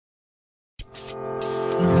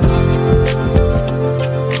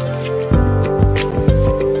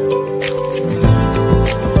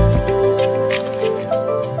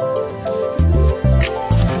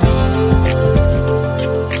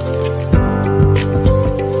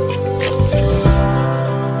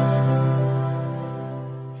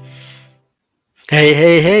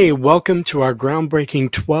Hey, welcome to our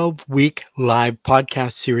groundbreaking 12-week live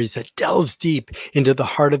podcast series that delves deep into the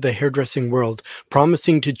heart of the hairdressing world,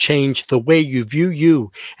 promising to change the way you view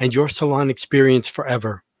you and your salon experience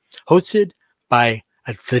forever. Hosted by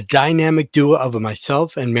the dynamic duo of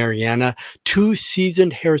myself and Mariana, two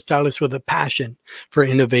seasoned hairstylists with a passion for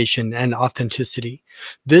innovation and authenticity.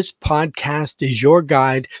 This podcast is your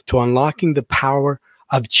guide to unlocking the power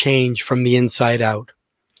of change from the inside out.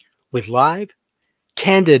 With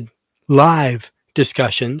candid live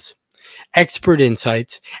discussions, expert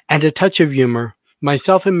insights, and a touch of humor,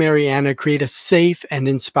 myself and Mariana create a safe and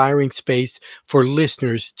inspiring space for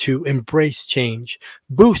listeners to embrace change,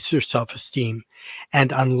 boost their self-esteem,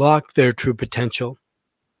 and unlock their true potential.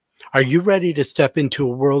 Are you ready to step into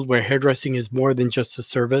a world where hairdressing is more than just a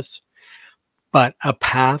service, but a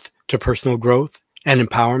path to personal growth and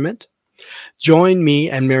empowerment? Join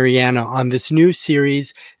me and Mariana on this new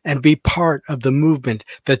series and be part of the movement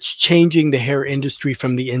that's changing the hair industry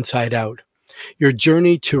from the inside out. Your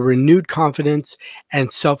journey to renewed confidence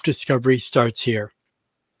and self-discovery starts here.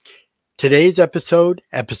 Today's episode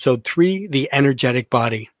 3, The Energetic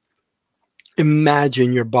Body.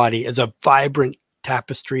 Imagine your body as a vibrant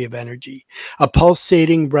tapestry of energy, a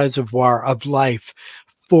pulsating reservoir of life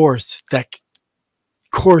force that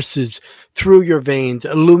courses through your veins,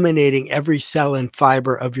 illuminating every cell and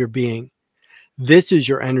fiber of your being. This is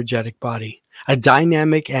your energetic body, a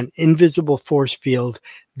dynamic and invisible force field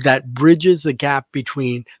that bridges the gap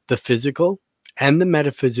between the physical and the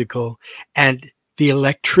metaphysical, and the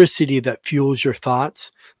electricity that fuels your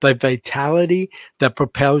thoughts, the vitality that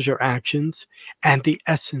propels your actions, and the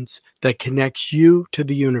essence that connects you to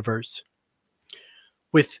the universe.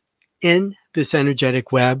 Within this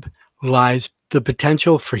energetic web lies the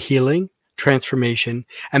potential for healing, transformation,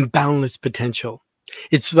 and boundless potential.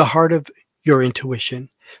 It's the heart of your intuition,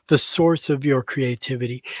 the source of your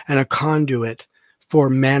creativity, and a conduit for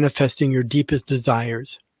manifesting your deepest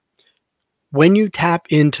desires. When you tap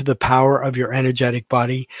into the power of your energetic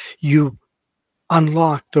body, you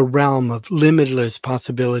unlock the realm of limitless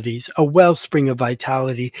possibilities, a wellspring of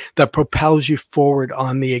vitality that propels you forward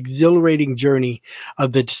on the exhilarating journey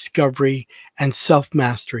of the discovery and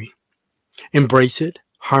self-mastery. Embrace it,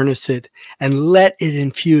 harness it, and let it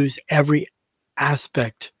infuse every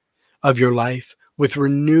aspect of your life with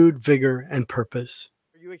renewed vigor and purpose.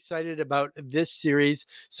 Are you excited about this series?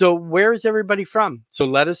 So where is everybody from? So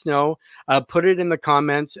let us know. Put it in the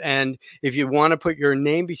comments. And if you want to put your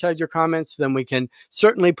name beside your comments, then we can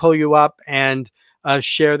certainly pull you up and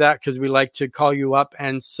share that, because we like to call you up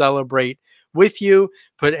and celebrate with you.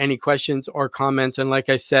 Put any questions or comments. And like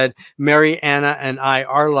I said, Mariana and I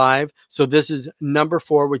are live. So this is number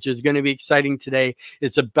 4, which is going to be exciting today.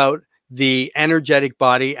 It's about the energetic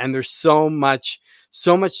body, and there's so much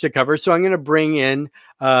to cover. So I'm going to bring in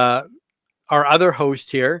our other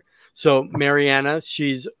host here. So Mariana,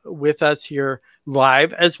 she's with us here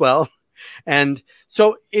live as well. And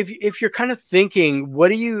so if you're kind of thinking,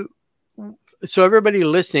 so everybody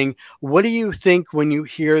listening, what do you think when you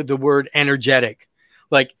hear the word energetic,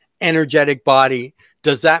 like energetic body?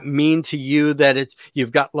 Does that mean to you that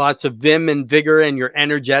you've got lots of vim and vigor and you're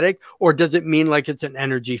energetic? Or does it mean like it's an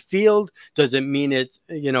energy field? Does it mean it's,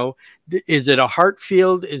 is it a heart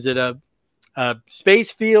field? Is it a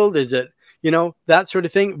space field? Is it, that sort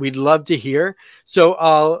of thing? We'd love to hear. So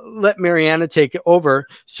I'll let Mariana take it over.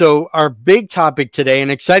 So our big topic today, an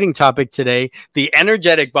exciting topic today, the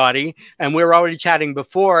energetic body. And we were already chatting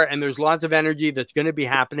before, and there's lots of energy that's going to be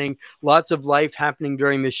happening, lots of life happening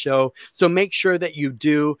during this show. So make sure that you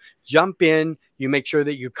do jump in. You make sure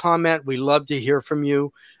that you comment. We love to hear from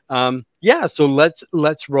you. Yeah, so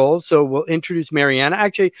let's roll. So we'll introduce Mariana.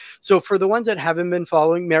 Actually, so for the ones that haven't been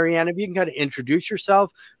following, Mariana, if you can kind of introduce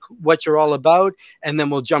yourself, what you're all about, and then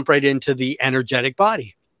we'll jump right into the energetic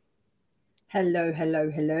body. Hello.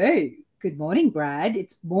 Good morning, Brad.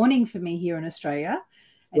 It's morning for me here in Australia.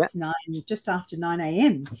 It's just after 9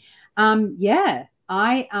 a.m. Yeah,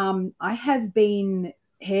 I have been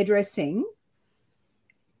hairdressing.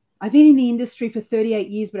 I've been in the industry for 38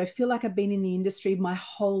 years, but I feel like I've been in the industry my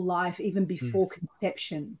whole life, even before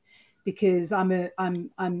conception, because I'm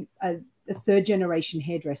a third generation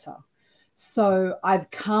hairdresser. So I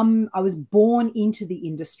was born into the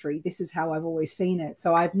industry. This is how I've always seen it.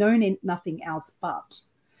 So I've known nothing else but,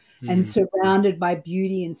 and surrounded by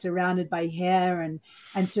beauty and surrounded by hair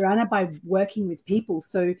and surrounded by working with people.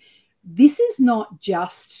 So this is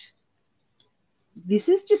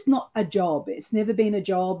just not a job. It's never been a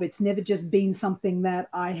job. It's never just been something that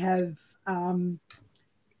I have,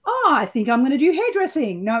 I think I'm going to do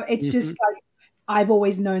hairdressing. No, it's just like, I've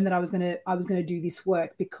always known that I was going to do this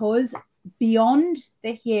work, because beyond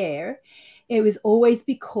the hair, it was always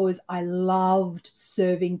because I loved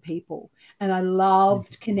serving people and I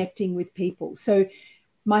loved connecting with people. So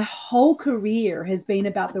my whole career has been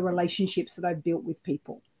about the relationships that I've built with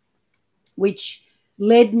people, which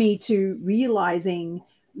led me to realizing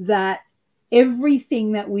that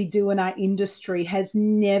everything that we do in our industry has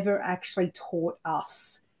never actually taught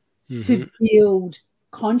us to build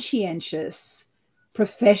conscientious,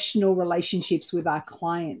 professional relationships with our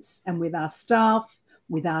clients and with our staff,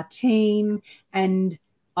 with our team. And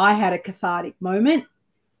I had a cathartic moment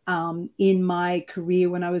in my career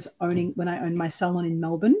when I owned my salon in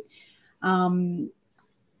Melbourne,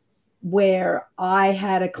 where I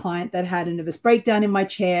had a client that had a nervous breakdown in my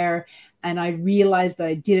chair, and I realized that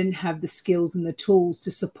I didn't have the skills and the tools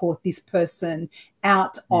to support this person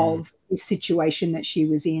out of the situation that she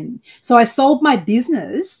was in. So I sold my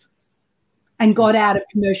business and got out of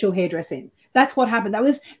commercial hairdressing. That's what happened. That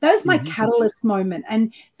was my catalyst moment.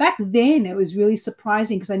 And back then it was really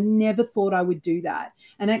surprising because I never thought I would do that.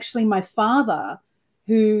 And actually my father,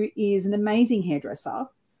 who is an amazing hairdresser,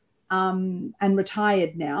 and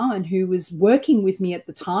retired now, and who was working with me at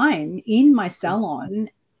the time in my salon,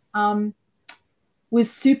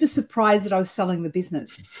 was super surprised that I was selling the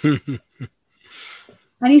business.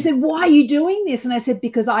 And he said, "Why are you doing this?" And I said,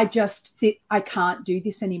 "Because I can't do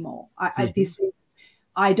this anymore.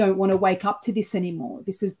 I don't want to wake up to this anymore.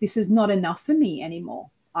 This is not enough for me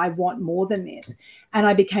anymore. I want more than this." And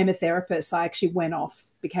I became a therapist. I actually went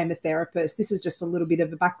off, became a therapist. This is just a little bit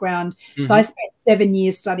of a background. So I spent 7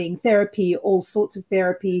 years studying therapy, all sorts of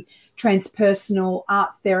therapy, transpersonal,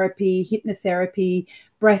 art therapy, hypnotherapy,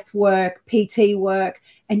 breath work, PT work,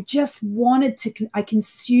 and just I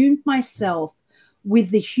consumed myself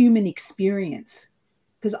with the human experience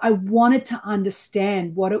because I wanted to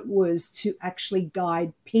understand what it was to actually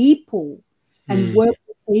guide people and work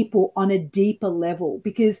people on a deeper level,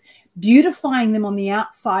 because beautifying them on the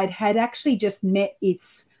outside had actually just met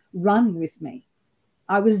its run with me.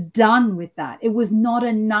 I was done with that. It was not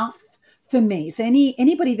enough for me. So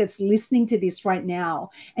anybody that's listening to this right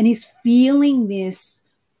now and is feeling this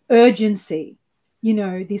urgency,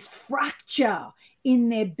 this fracture in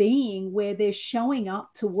their being where they're showing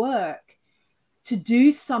up to work to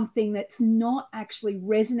do something that's not actually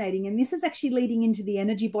resonating. And this is actually leading into the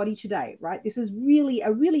energy body today, right? This is really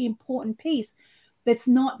a really important piece that's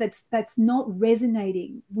not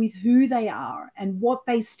resonating with who they are and what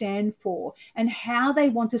they stand for and how they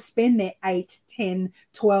want to spend their 8, 10,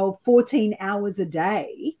 12, 14 hours a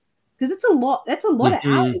day. Because that's a lot of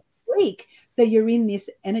hours a week that you're in this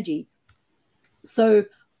energy. So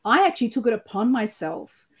I actually took it upon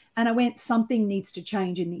myself and I went, something needs to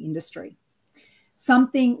change in the industry.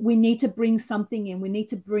 We need to bring something in. We need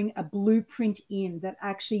to bring a blueprint in that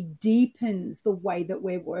actually deepens the way that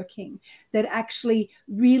we're working, that actually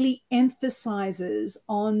really emphasizes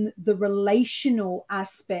on the relational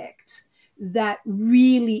aspect that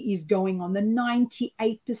really is going on, the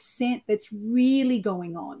 98% that's really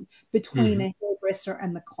going on between a hairdresser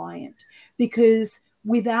and the client. Because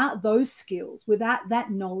without those skills, without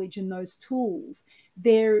that knowledge and those tools,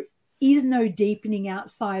 there is no deepening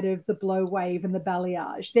outside of the blow wave and the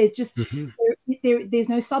balayage. There's just there's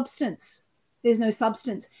no substance. There's no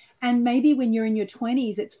substance. And maybe when you're in your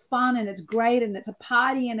 20s, it's fun and it's great and it's a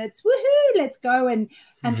party and it's woohoo, let's go. And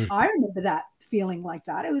I remember that feeling like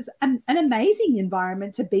that. It was an amazing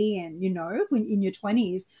environment to be in, when in your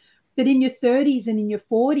 20s. But in your 30s and in your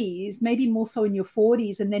 40s, maybe more so in your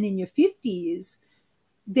 40s and then in your 50s,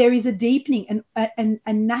 there is a deepening and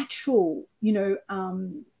a natural,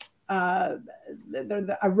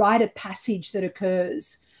 a rite of passage that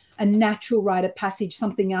occurs, a natural rite of passage,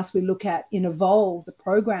 something else we look at in Evolve, the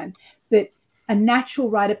program, but a natural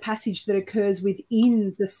rite of passage that occurs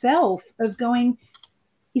within the self of going,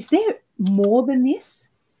 is there more than this?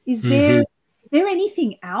 Is there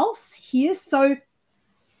anything else here? So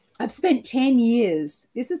I've spent 10 years.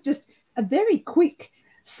 This is just a very quick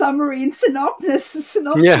summary and synopsis.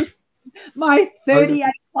 My 38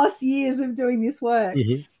 plus years of doing this work.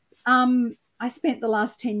 I spent the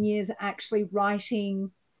last 10 years actually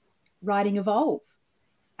writing Evolve,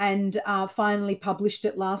 and finally published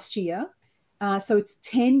it last year. So it's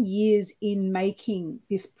 10 years in making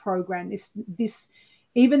this program. This,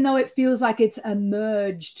 even though it feels like it's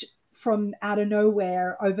emerged from out of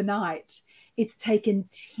nowhere overnight, it's taken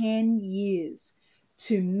 10 years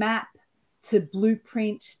to map, to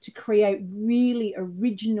blueprint, to create really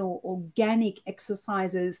original, organic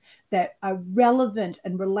exercises that are relevant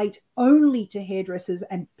and relate only to hairdressers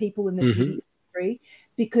and people in the beauty industry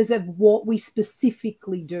because of what we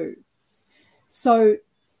specifically do. So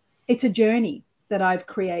it's a journey. that I've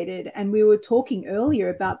created. And we were talking earlier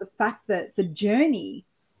about the fact that the journey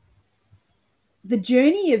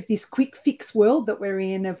of this quick fix world that we're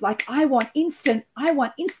in, of like, I want instant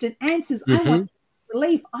answers. I want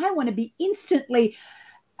relief. I want to be instantly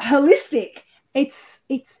holistic.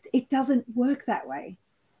 It doesn't work that way,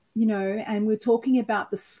 you know. And we're talking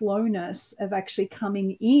about the slowness of actually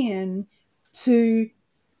coming in to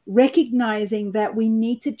recognizing that we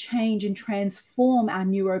need to change and transform our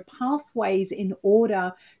neuro pathways in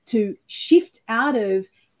order to shift out of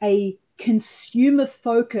a consumer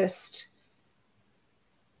focused,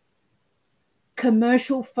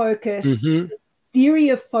 commercial focused,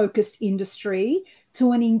 exterior focused industry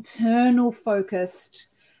to an internal focused,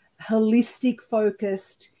 holistic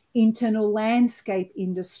focused, internal landscape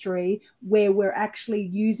industry, where we're actually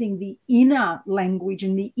using the inner language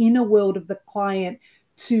and the inner world of the client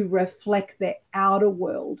to reflect their outer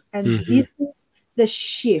world. And this is the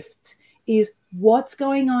shift, is what's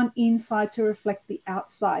going on inside to reflect the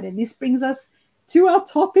outside. And this brings us to our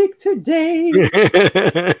topic today.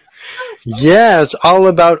 Yes, all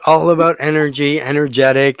about energy,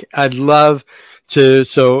 energetic. I'd love to,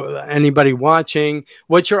 so anybody watching,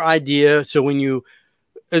 what's your idea? So when you,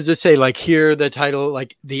 as I say, like, hear the title,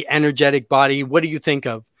 like the energetic body, what do you think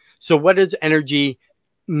of? So what does energy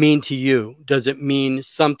mean to you? Does it mean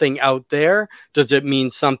something out there? Does it mean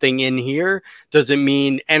something in here? Does it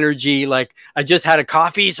mean energy like, I just had a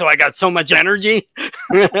coffee, so I got so much energy?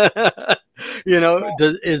 You know,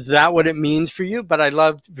 is that what it means for you? But I'd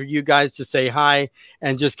love for you guys to say hi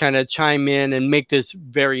and just kind of chime in and make this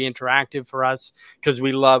very interactive for us, because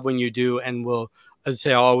we love when you do. And we'll, as I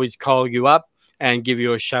say, I'll always call you up and give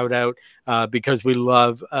you a shout out, because we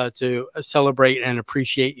love to celebrate and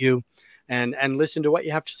appreciate you and listen to what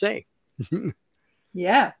you have to say.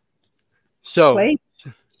 Yeah. So, please.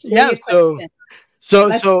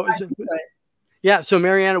 Yeah. So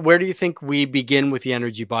Mariana, where do you think we begin with the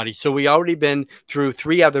energy body? So we already been through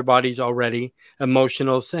 3 other bodies already: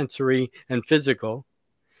 emotional, sensory, and physical.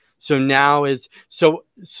 So now so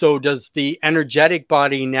does the energetic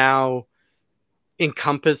body now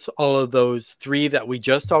encompass all of those 3 that we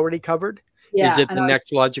just already covered? Yeah. Is it the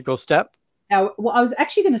next logical step? Well, I was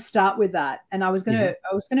actually going to start with that, and I was going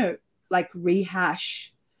to like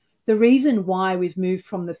rehash the reason why we've moved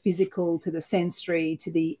from the physical to the sensory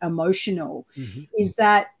to the emotional, is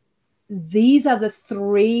that these are the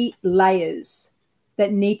 3 layers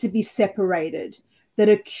that need to be separated, that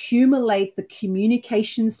accumulate the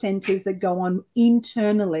communication centers that go on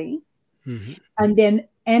internally, and then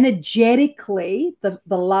energetically the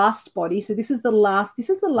last body. So this is the last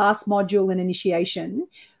module in initiation.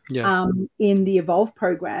 Yes. In the Evolve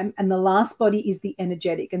program, and the last body is the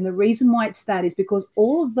energetic. And the reason why it's that is because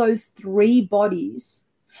all of those 3 bodies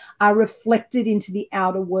are reflected into the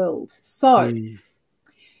outer world. So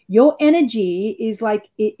your energy is like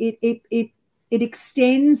it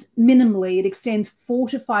extends minimally. It extends 4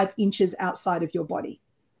 to 5 inches outside of your body.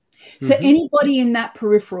 So anybody in that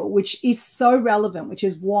peripheral, which is so relevant, which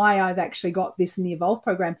is why I've actually got this in the Evolve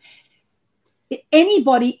program,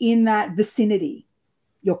 anybody in that vicinity,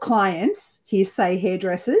 your clients, here say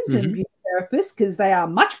hairdressers and beauty therapists, because they are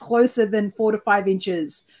much closer than 4 to 5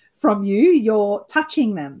 inches from you, you're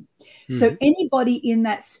touching them. So anybody in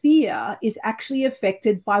that sphere is actually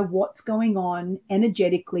affected by what's going on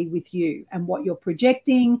energetically with you and what you're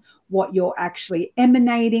projecting, what you're actually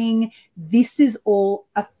emanating. This is all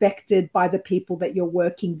affected by the people that you're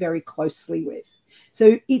working very closely with.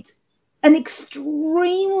 So it's an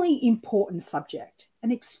extremely important subject,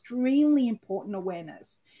 an extremely important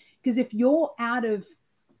awareness, because if you're out of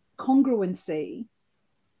congruency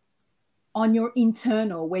on your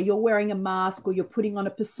internal, where you're wearing a mask or you're putting on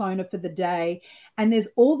a persona for the day, and there's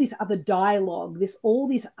all this other dialogue, there's all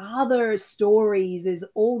these other stories,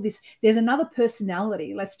 there's another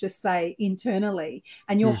personality, let's just say internally,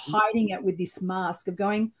 and you're hiding it with this mask of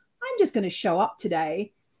going, I'm just going to show up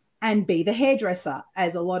today and be the hairdresser,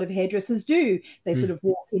 as a lot of hairdressers do. They sort of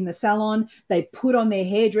walk in the salon, they put on their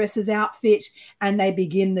hairdresser's outfit, and they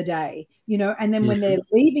begin the day, you know, and then when they're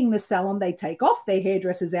leaving the salon, they take off their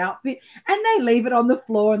hairdresser's outfit and they leave it on the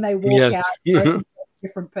floor and they walk out a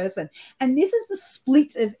different person. And this is the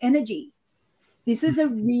split of energy. This is a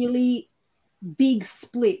really big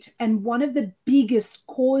split, and one of the biggest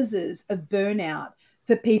causes of burnout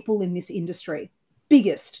for people in this industry.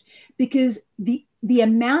 Biggest, because the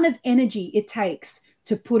amount of energy it takes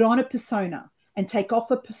to put on a persona and take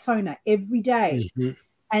off a persona every day.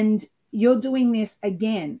 And you're doing this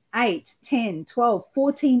again, 8, 10, 12,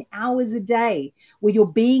 14 hours a day, where you're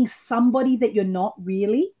being somebody that you're not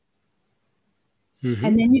really.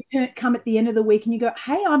 And then you come at the end of the week and you go,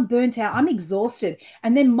 hey, I'm burnt out, I'm exhausted.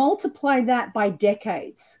 And then multiply that by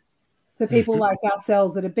decades. For people like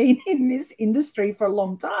ourselves that have been in this industry for a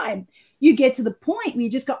long time, you get to the point where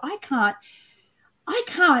you just go, I can't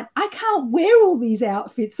wear all these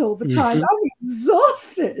outfits all the time. I'm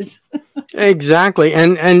exhausted. Exactly.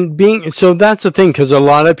 And being, so that's the thing, because a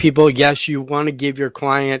lot of people, yes, you want to give your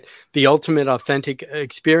client the ultimate authentic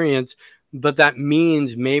experience, but that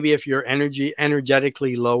means maybe if you're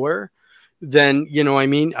energetically lower, then, you know, I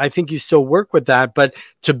mean, I think you still work with that, but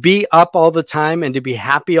to be up all the time and to be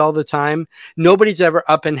happy all the time, nobody's ever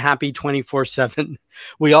up and happy 24/7.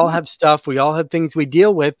 We all have stuff, we all have things we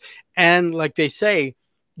deal with. And like they say,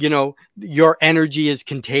 you know, your energy is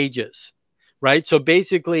contagious, right? So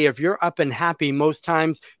basically, if you're up and happy, most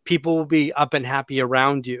times people will be up and happy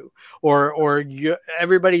around you, or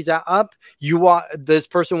everybody's up. This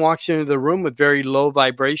person walks into the room with very low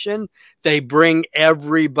vibration. They bring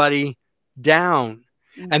everybody down,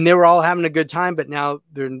 and they were all having a good time, but now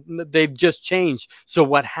they've just changed. So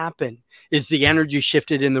what happened is the energy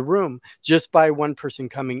shifted in the room just by one person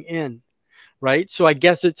coming in, right? So I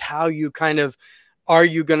guess it's how you kind of, are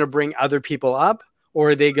you going to bring other people up,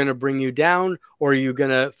 or are they going to bring you down, or are you going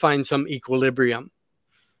to find some equilibrium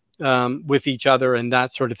with each other and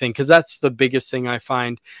that sort of thing? Because that's the biggest thing I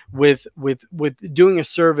find with doing a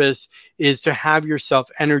service, is to have yourself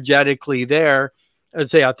energetically there. I'd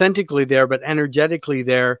say authentically there, but energetically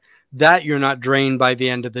there, that you're not drained by the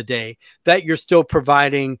end of the day, that you're still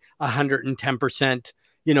providing 110%,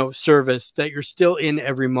 you know, service, that you're still in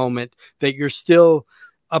every moment, that you're still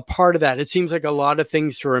a part of that. It seems like a lot of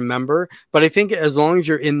things to remember, but I think as long as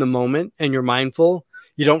you're in the moment and you're mindful,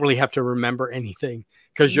 you don't really have to remember anything,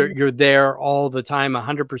 because you're there all the time,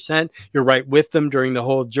 100%. You're right with them during the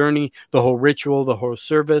whole journey, the whole ritual, the whole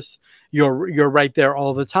service. You're right there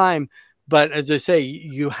all the time. But as I say,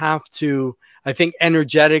 you have to, I think,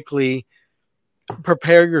 energetically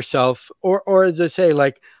prepare yourself, or as I say,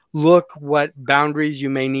 like, look what boundaries you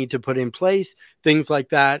may need to put in place, things like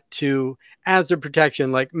that, to, as a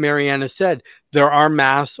protection. Like Mariana said, there are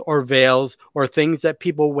masks or veils or things that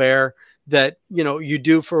people wear that, you know, you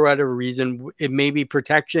do for whatever reason. It may be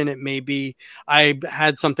protection. It may be, I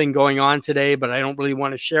had something going on today, but I don't really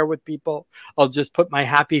want to share with people. I'll just put my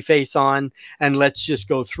happy face on and let's just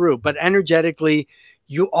go through. But energetically,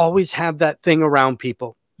 you always have that thing around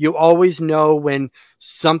people. You always know when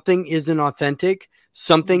something isn't authentic,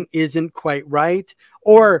 something isn't quite right,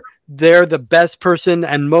 or they're the best person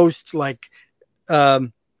and most like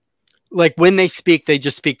when they speak, they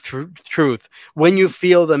just speak truth. When you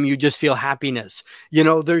feel them, you just feel happiness. You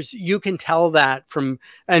know, you can tell that from,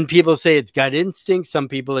 and people say it's gut instinct. Some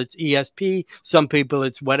people it's ESP, some people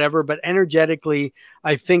it's whatever, but energetically,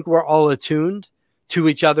 I think we're all attuned to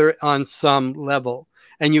each other on some level.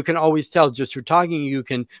 And you can always tell just through talking. You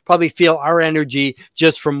can probably feel our energy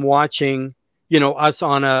just from watching, you know, us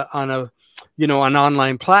on you know, an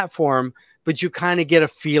online platform, but you kind of get a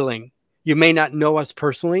feeling. You may not know us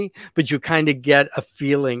personally, but you kind of get a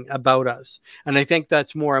feeling about us. And I think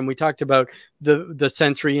that's more. And we talked about the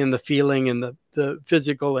sensory and the feeling and the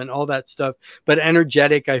physical and all that stuff. But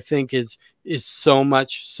energetic, I think, is so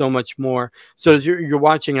much more. So as you're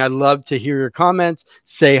watching, I'd love to hear your comments.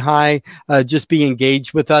 Say hi. Just be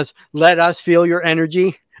engaged with us. Let us feel your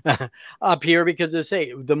energy up here, because they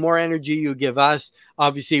say the more energy you give us,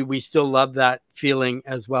 obviously we still love that feeling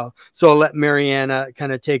as well. So I'll let Mariana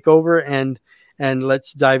kind of take over and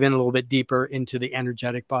let's dive in a little bit deeper into the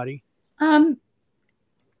energetic body.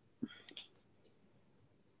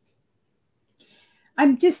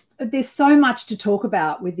 There's so much to talk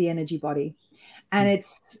about with the energy body. And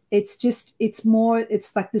it's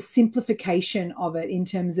like the simplification of it in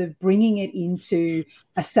terms of bringing it into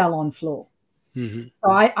a salon floor. So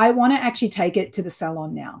I want to actually take it to the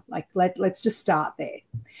salon now. Like let's just start there.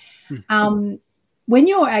 When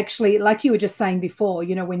you're actually, like you were just saying before,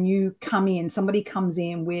 you know, when you come in, somebody comes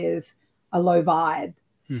in with a low vibe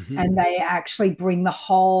and they actually bring the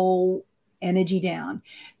whole energy down.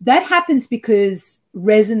 That happens because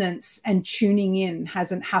resonance and tuning in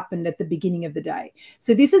hasn't happened at the beginning of the day.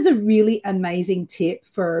 So this is a really amazing tip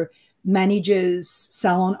for managers,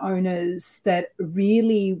 salon owners that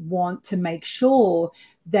really want to make sure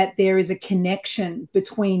that there is a connection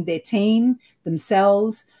between their team,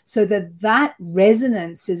 themselves, so that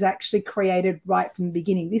resonance is actually created right from the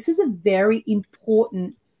beginning. This is a very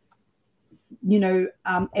important, you know,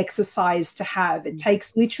 exercise to have. It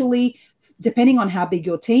takes literally, depending on how big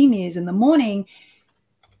your team is in the morning,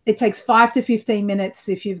 it takes 5 to 15 minutes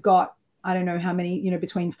if you've got I don't know how many, you know,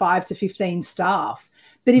 between 5 to 15 staff.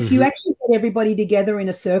 But if you actually get everybody together in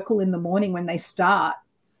a circle in the morning when they start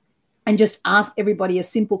and just ask everybody a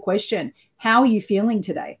simple question, how are you feeling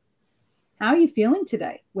today? How are you feeling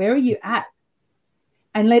today? Where are you at?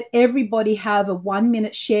 And let everybody have a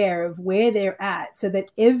 1-minute share of where they're at, so that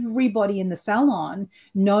everybody in the salon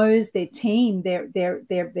knows their team, their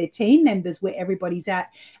team members, where everybody's at,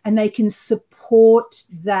 and they can support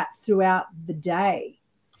that throughout the day.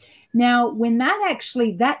 Now, when that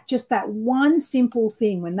one simple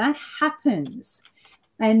thing, when that happens,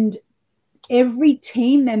 and every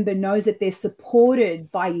team member knows that they're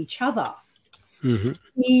supported by each other,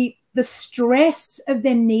 the stress of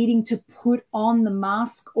them needing to put on the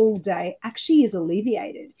mask all day actually is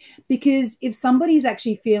alleviated. Because if somebody's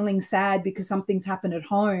actually feeling sad because something's happened at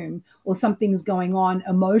home or something's going on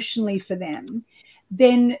emotionally for them,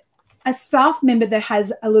 then a staff member that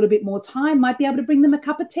has a little bit more time might be able to bring them a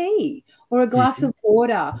cup of tea or a glass of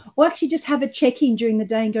water, or actually just have a check-in during the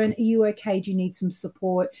day and going, are you okay? Do you need some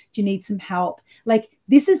support? Do you need some help? Like,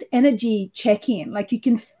 this is energy check-in. Like, you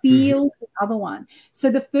can feel the other one. So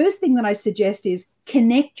the first thing that I suggest is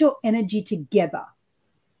connect your energy together.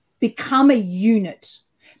 Become a unit.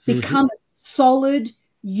 Become a solid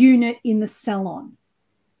unit in the salon.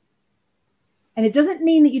 And it doesn't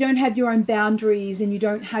mean that you don't have your own boundaries and you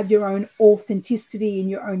don't have your own authenticity and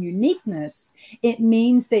your own uniqueness. It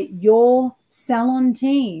means that your salon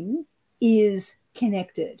team is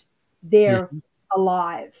connected. They're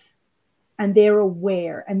alive and they're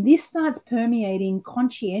aware. And this starts permeating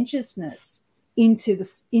conscientiousness into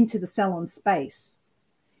the salon space.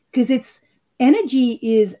 Because energy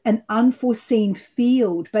is an unforeseen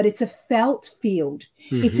field, but it's a felt field.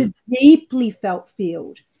 It's a deeply felt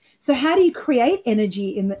field. So how do you create energy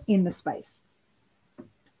in the space?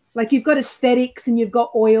 Like, you've got aesthetics and you've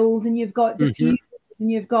got oils and you've got diffusers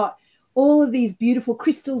and you've got all of these beautiful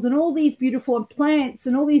crystals and all these beautiful plants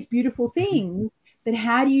and all these beautiful things. But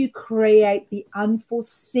how do you create the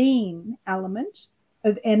unforeseen element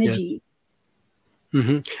of energy?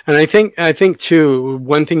 And I think too,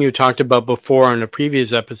 one thing you talked about before in a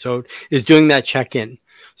previous episode is doing that check-in.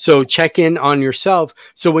 So check in on yourself.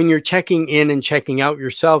 So when you're checking in and checking out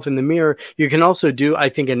yourself in the mirror, you can also do, I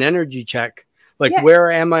think, an energy check. Like, where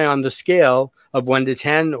am I on the scale of 1 to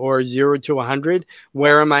 10 or 0 to 100?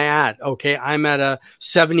 Where am I at? Okay, I'm at a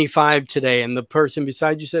 75 today. And the person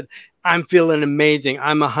beside you said, I'm feeling amazing.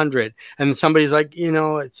 I'm 100. And somebody's like, you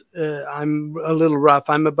know, I'm a little rough.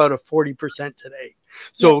 I'm about a 40% today.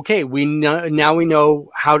 So, okay, now we know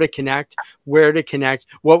how to connect, where to connect,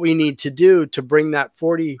 what we need to do to bring that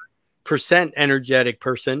 40% energetic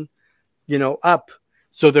person, you know, up.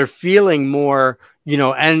 So they're feeling more, you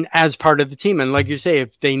know, and as part of the team. And like you say,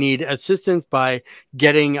 if they need assistance by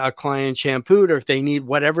getting a client shampooed, or if they need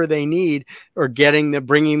whatever they need, or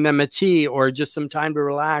bringing them a tea, or just some time to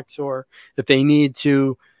relax, or if they need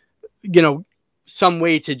to, you know, some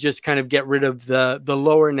way to just kind of get rid of the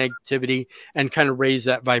lower negativity and kind of raise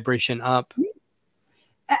that vibration up.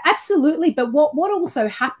 Absolutely. But what also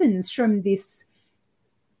happens from this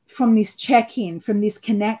check-in, from this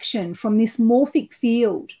connection, from this morphic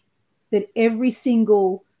field that every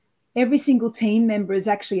single team member is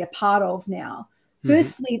actually a part of now.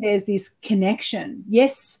 Firstly, there's this connection.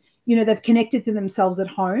 Yes, you know, they've connected to themselves at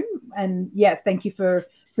home. And thank you for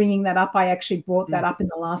bringing that up. I actually brought that up in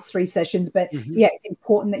the last 3 sessions. But it's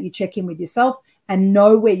important that you check in with yourself and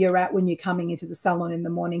know where you're at when you're coming into the salon in the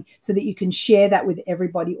morning, so that you can share that with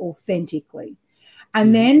everybody authentically.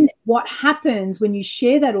 And then what happens when you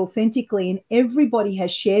share that authentically and everybody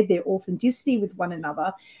has shared their authenticity with one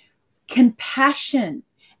another, compassion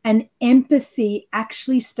and empathy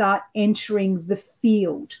actually start entering the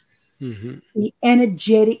field, the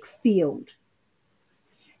energetic field.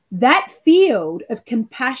 That field of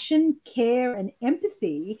compassion, care, and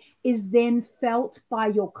empathy is then felt by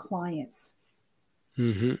your clients.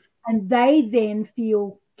 And they then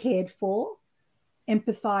feel cared for,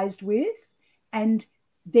 empathized with, and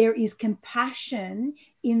there is compassion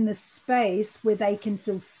in the space where they can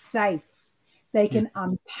feel safe. They can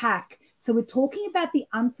unpack. So we're talking about the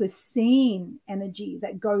unforeseen energy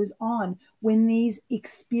that goes on when these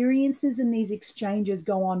experiences and these exchanges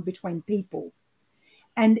go on between people.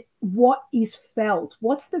 And what is felt?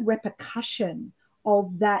 What's the repercussion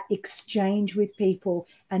of that exchange with people,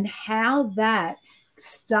 and how that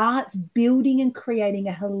starts building and creating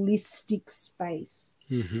a holistic space?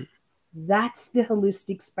 That's the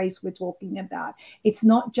holistic space we're talking about. It's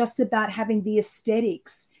not just about having the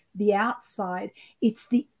aesthetics, the outside. It's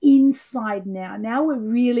the inside now. Now we're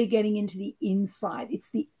really getting into the inside. It's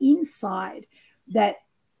the inside that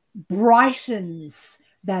brightens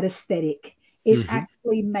that aesthetic. It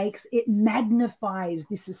actually it magnifies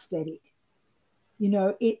this aesthetic. You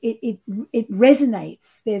know, it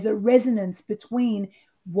resonates. There's a resonance between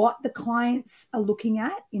what the clients are looking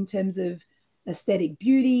at in terms of aesthetic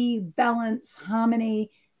beauty, balance,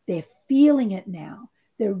 harmony. They're feeling it now.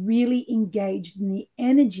 They're really engaged in the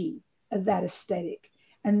energy of that aesthetic.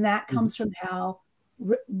 And that comes from how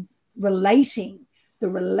relating, the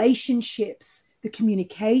relationships, the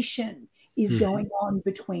communication is going on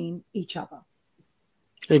between each other.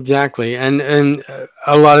 Exactly. And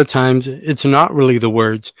a lot of times it's not really the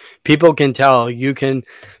words. People can tell. You can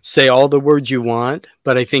say all the words you want,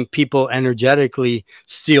 but I think people energetically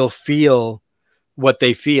still feel what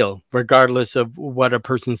they feel, regardless of what a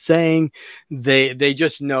person's saying. They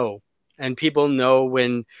just know. And people know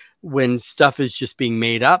when stuff is just being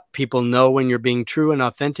made up. People know when you're being true and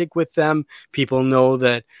authentic with them. People know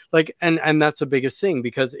that, like, and that's the biggest thing,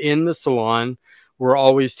 because in the salon, we're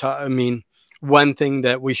always I mean, one thing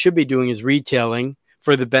that we should be doing is retailing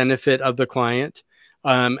for the benefit of the client,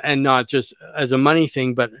 and not just as a money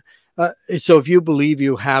thing. But so if you believe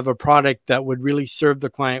you have a product that would really serve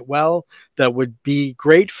the client well, that would be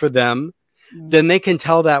great for them, then they can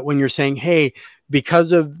tell that when you're saying, hey,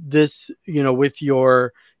 because of this, you know, with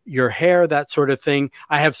your hair, that sort of thing,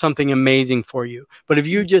 I have something amazing for you. But if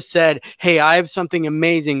you just said, hey, I have something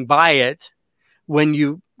amazing, buy it, when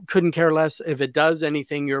you couldn't care less if it does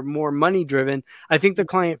anything, you're more money driven, I think the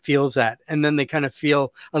client feels that. And then they kind of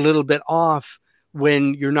feel a little bit off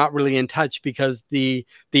when you're not really in touch, because the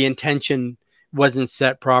intention wasn't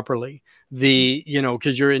set properly. You know,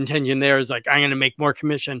 because your intention there is like, I'm going to make more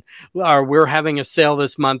commission, or we're having a sale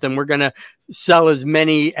this month and we're going to sell as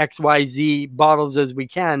many XYZ bottles as we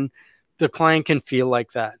can. The client can feel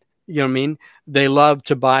like that. You know what I mean? They love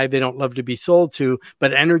to buy. They don't love to be sold to,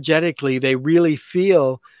 but energetically, they really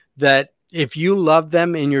feel that if you love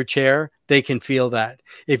them in your chair, they can feel that.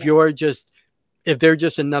 If they're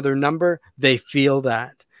just another number, they feel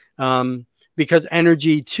that. Because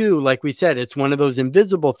energy too, like we said, it's one of those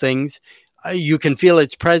invisible things. You can feel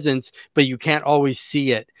its presence, but you can't always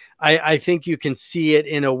see it. I think you can see it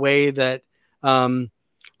in a way that,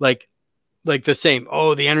 like the same,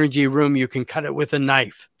 the energy room, you can cut it with a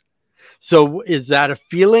knife. So is that a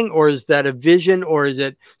feeling, or is that a vision, or is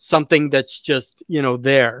it something that's just, you know,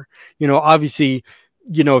 there? You know, obviously,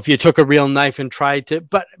 you know, if you took a real knife and tried to,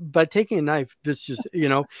 but taking a knife, this just, you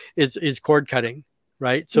know, is cord cutting,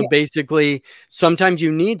 right? So basically, sometimes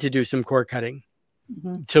you need to do some cord cutting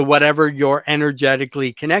to whatever you're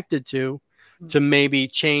energetically connected to maybe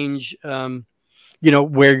change, you know,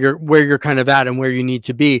 where you're kind of at and where you need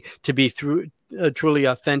to be through truly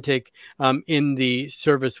authentic in the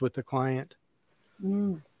service with the client.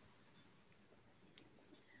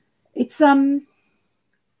 It's I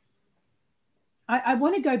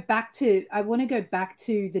want to go back to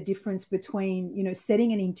the difference between, you know,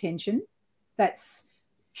 setting an intention that's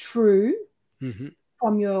true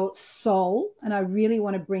from your soul, and I really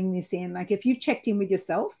want to bring this in. Like, if you've checked in with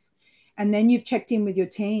yourself and then you've checked in with your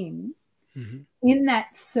team, in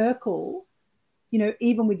that circle, you know,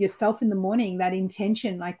 even with yourself in the morning, that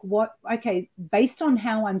intention, like, based on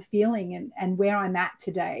how I'm feeling and where I'm at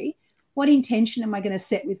today, what intention am I going to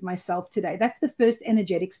set with myself today? That's the first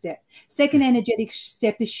energetic step. Second energetic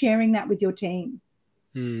step is sharing that with your team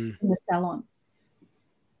in the salon.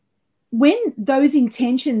 When those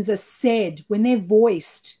intentions are said, when they're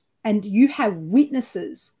voiced and you have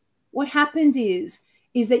witnesses, what happens is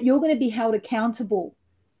that you're going to be held accountable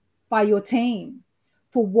by your team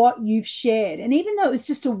for what you've shared. And even though it was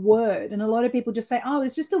just a word, and a lot of people just say, oh,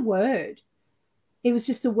 it's just a word. It was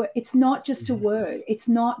just a word. It's not just a word. It's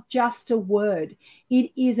not just a word.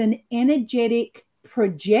 It is an energetic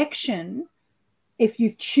projection. If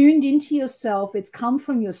you've tuned into yourself, it's come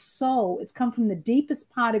from your soul. It's come from the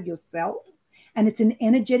deepest part of yourself. And it's an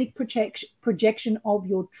energetic projection of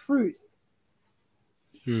your truth.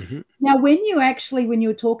 Now, when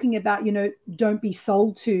you're talking about, you know, don't be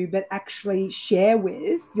sold to, but actually share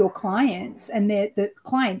with your clients, and the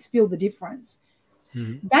clients feel the difference.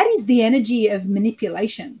 That is the energy of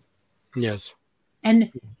manipulation. Yes.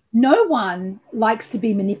 And no one likes to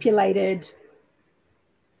be manipulated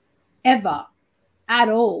ever, at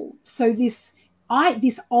all. So this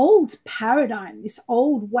old paradigm, this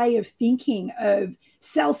old way of thinking of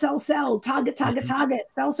sell, target, target,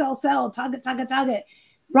 sell, target, target, target.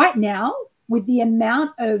 Right now, with the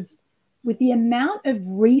amount of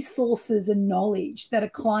resources and knowledge that a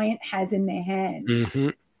client has in their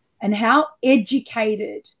hand, and how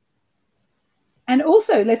educated, and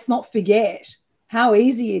also let's not forget how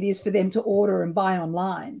easy it is for them to order and buy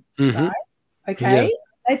online, right? Okay,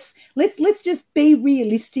 let's just be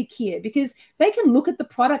realistic here, because they can look at the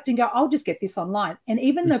product and go, I'll just get this online. And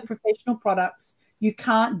even the professional products, you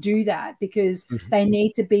can't do that because they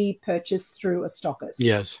need to be purchased through a stockist.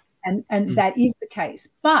 Yes. And that is the case.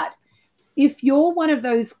 But if you're one of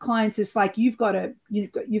those clients, it's like you've got a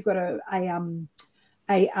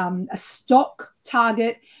stock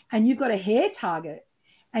target and you've got a hair target,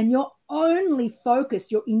 and your only focus,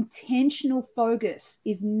 your intentional focus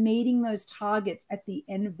is meeting those targets at the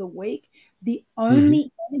end of the week. The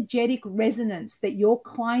only energetic resonance that your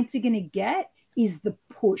clients are going to get is the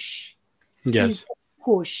push. Yes.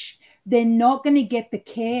 Push. They're not going to get the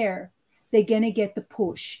care. They're going to get the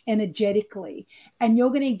push energetically. And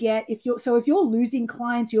you're going to get, if you're losing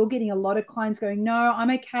clients, you're getting a lot of clients going, no, I'm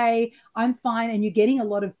okay, I'm fine. And you're getting a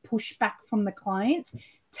lot of pushback from the clients.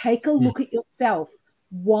 Take a look at yourself.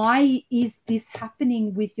 Why is this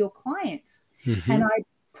happening with your clients? And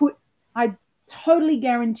I totally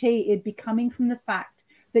guarantee it'd be coming from the fact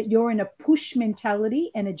that you're in a push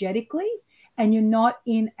mentality energetically, and you're not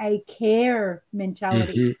in a care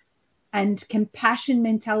mentality and compassion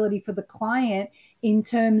mentality for the client in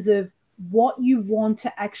terms of what you want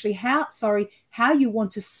to actually, how you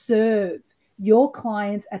want to serve your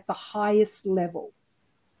clients at the highest level.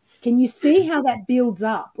 Can you see how that builds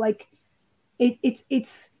up? Like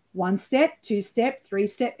it's 1 step, 2 step, 3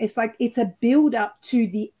 step. It's like it's a build up to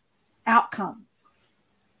the outcome.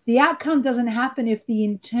 The outcome doesn't happen if the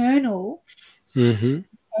internal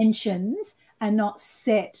intentions are not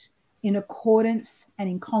set in accordance and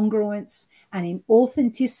in congruence and in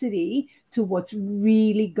authenticity to what's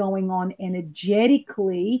really going on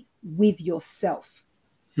energetically with yourself.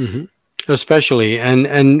 Especially,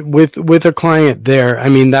 and with a client there, I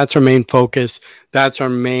mean, that's our main focus. That's our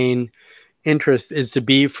main interest, is to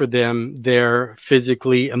be for them there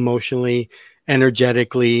physically, emotionally,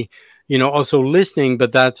 energetically, also listening,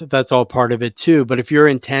 but that's all part of it too. But if your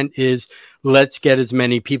intent is, let's get as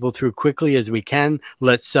many people through quickly as we can,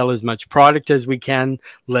 let's sell as much product as we can,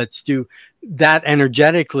 let's do that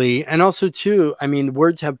energetically. And also too, I mean,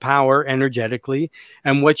 words have power energetically,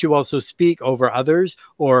 and what you also speak over others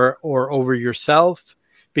or over yourself,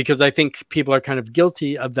 because I think people are kind of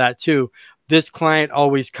guilty of that too. This client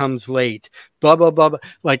always comes late, blah, blah, blah, blah.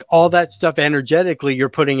 Like all that stuff energetically, you're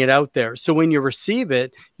putting it out there. So when you receive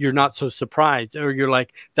it, you're not so surprised, or you're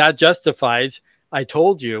like, that justifies, I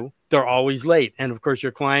told you they're always late. And of course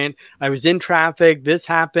your client, I was in traffic, this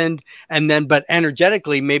happened. And then, but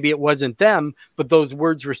energetically, maybe it wasn't them, but those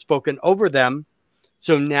words were spoken over them.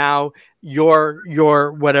 So now your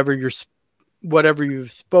whatever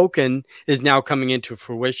you've spoken is now coming into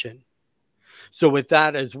fruition. So with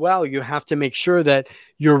that as well, you have to make sure that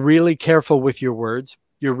you're really careful with your words.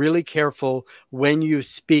 You're really careful when you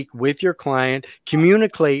speak with your client,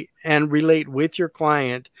 communicate and relate with your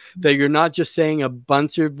client, that you're not just saying a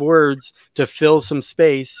bunch of words to fill some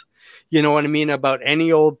space. You know what I mean? About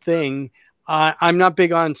any old thing. I'm not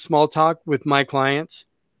big on small talk with my clients.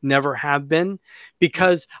 Never have been,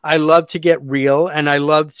 because I love to get real and I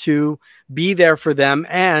love to be there for them,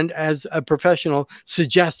 and as a professional,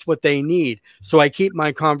 suggest what they need. So I keep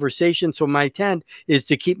my conversation. So my intent is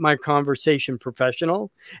to keep my conversation professional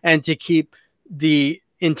and to keep the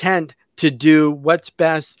intent to do what's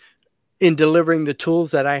best in delivering the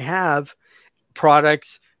tools that I have,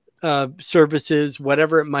 products, services,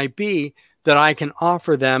 whatever it might be, that I can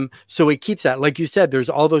offer them. So it keeps that, like you said, there's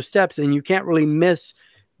all those steps, and you can't really miss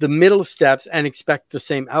the middle steps and expect the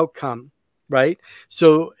same outcome. Right.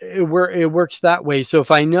 So it works that way. So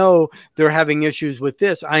if I know they're having issues with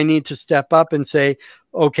this, I need to step up and say,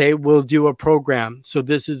 okay, we'll do a program. So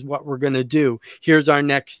this is what we're going to do. Here's our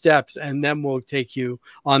next steps. And then we'll take you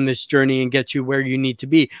on this journey and get you where you need to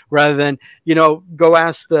be, rather than, go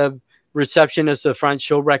ask the receptionist at the front.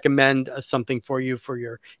 She'll recommend something for you for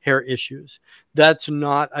your hair issues. That's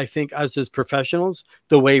not, I think, us as professionals,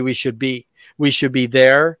 the way we should be. We should be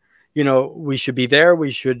there. We should be there.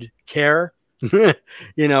 We should care.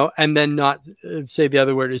 And then not say the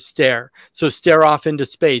other word is stare. So stare off into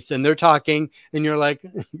space, and they're talking, and you're like,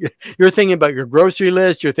 you're thinking about your grocery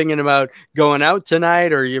list. You're thinking about going out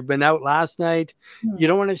tonight, or you've been out last night. You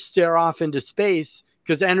don't want to stare off into space,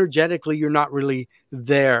 because energetically you're not really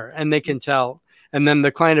there, and they can tell. And then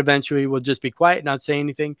the client eventually will just be quiet, not say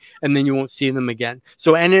anything, and then you won't see them again.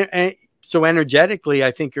 So energetically,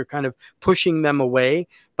 I think you're kind of pushing them away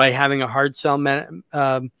by having a hard sell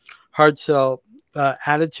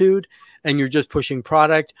attitude, and you're just pushing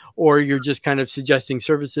product, or you're just kind of suggesting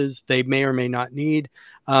services they may or may not need.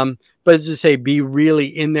 But as I say, be really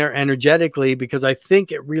in there energetically, because I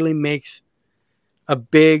think it really makes a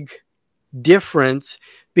big difference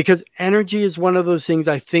because energy is one of those things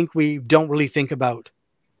I think we don't really think about.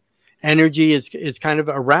 Energy is kind of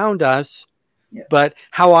around us, Yeah. but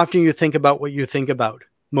how often you think about what you think about?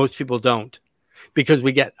 Most people don't, because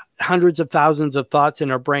we get hundreds of thousands of thoughts in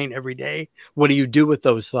our brain every day. What do you do with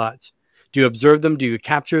those thoughts? Do you observe them? Do you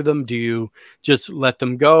capture them? Do you just let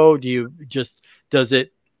them go? Does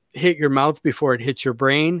it hit your mouth before it hits your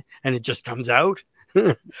brain and it just comes out?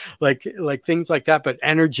 like things like that. But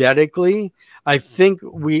energetically, I think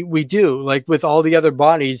we do, like with all the other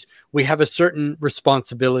bodies, we have a certain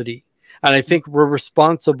responsibility. And I think we're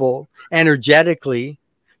responsible energetically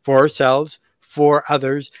for ourselves, for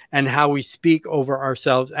others, and how we speak over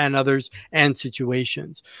ourselves and others and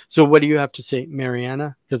situations. So what do you have to say,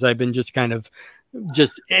 Mariana? Because I've been just kind of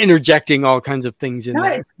just interjecting all kinds of things in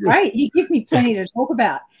there. It's great. You give me plenty to talk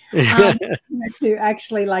about. To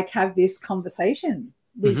actually like have this conversation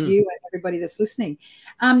with you and everybody that's listening,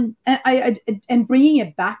 and bringing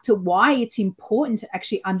it back to why it's important to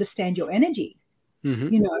actually understand your energy,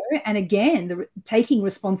 you know, and again, taking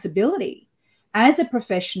responsibility as a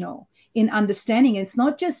professional in understanding. It's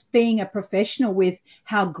not just being a professional with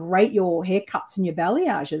how great your haircuts and your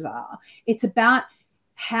balayages are. It's about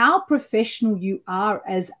how professional you are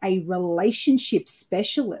as a relationship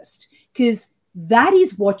specialist, because that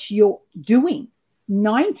is what you're doing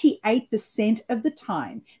 98% of the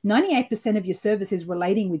time. 98% of your service is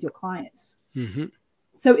relating with your clients.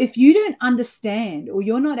 So if you don't understand, or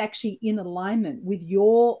you're not actually in alignment with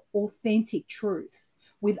your authentic truth,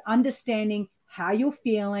 with understanding how you're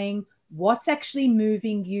feeling, what's actually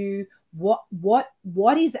moving you, what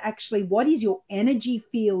is your energy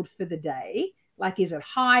field for the day? Like, is it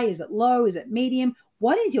high? Is it low? Is it medium?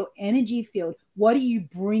 What is your energy field? What are you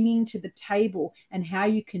bringing to the table, and how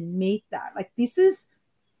you can meet that? Like, these are the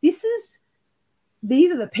pieces.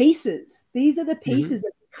 These are the pieces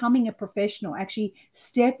of becoming a professional, actually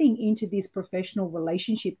stepping into this professional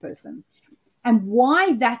relationship person, and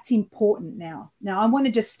why that's important now. Now, I want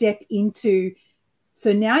to just step into,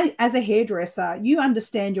 so now as a hairdresser, you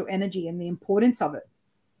understand your energy and the importance of it.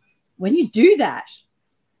 When you do that,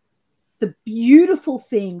 the beautiful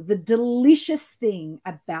thing, the delicious thing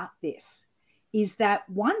about this is that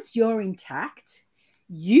once you're intact,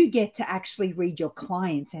 you get to actually read your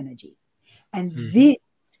client's energy. And this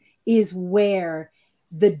is where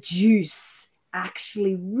the juice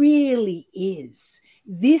actually really is.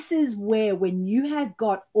 This is where, when you have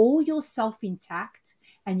got all yourself intact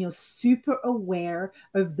and you're super aware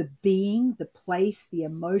of the being, the place, the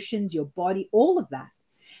emotions, your body, all of that,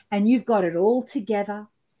 and you've got it all together,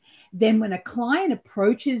 then when a client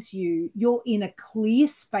approaches you, you're in a clear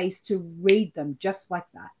space to read them just like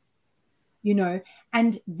that, you know.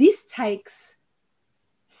 And this takes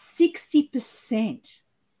 60%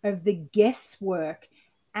 of the guesswork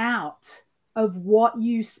out of what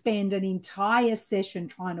you spend an entire session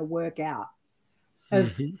trying to work out,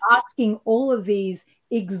 of asking all of these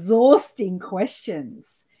exhausting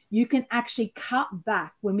questions. You can actually cut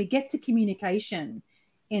back when we get to communication.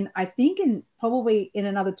 And I think probably in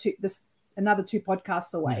another two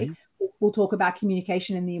podcasts away, we'll talk about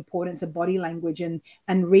communication and the importance of body language and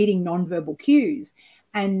reading nonverbal cues,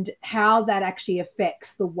 and how that actually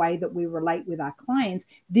affects the way that we relate with our clients.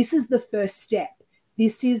 This is the first step.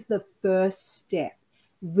 This is the first step.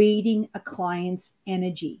 Reading a client's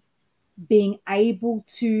energy, being able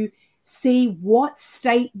to see what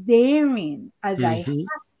state they're in. Are they happy?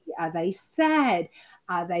 Are they sad?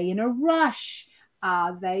 Are they in a rush?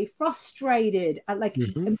 Are they frustrated?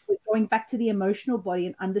 Going back to the emotional body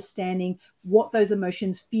and understanding what those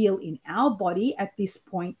emotions feel in our body at this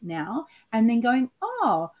point now, and then going,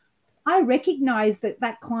 oh, I recognize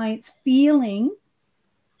that client's feeling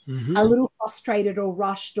a little frustrated or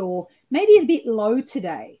rushed, or maybe a bit low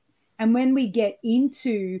today. And when we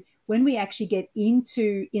actually get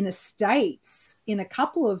into inner states in a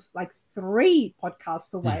couple of, like, 3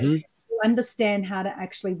 podcasts away, understand how to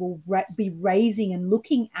actually be raising and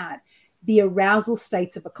looking at the arousal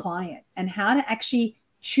states of a client and how to actually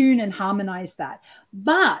tune and harmonize that.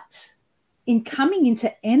 But in coming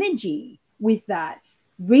into energy with that,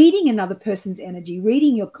 reading another person's energy,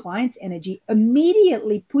 reading your client's energy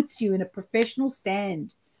immediately puts you in a professional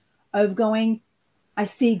stand of going, I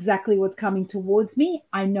see exactly what's coming towards me.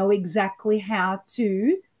 I know exactly how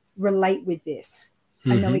to relate with this.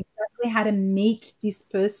 I know exactly how to meet this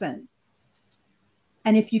person.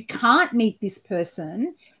 And if you can't meet this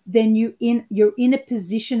person, then you're in a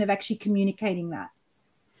position of actually communicating that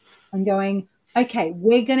and going, okay,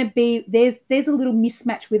 we're going to be, there's a little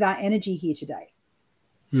mismatch with our energy here today.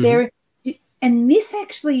 And this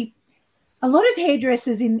actually, a lot of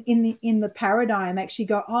hairdressers in the paradigm actually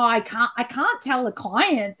go, oh, I can't tell a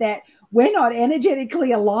client that we're not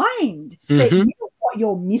energetically aligned. But you know what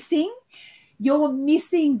you're missing? You're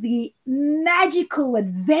missing the magical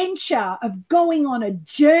adventure of going on a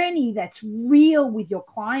journey that's real with your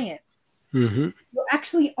client. You're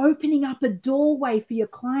actually opening up a doorway for your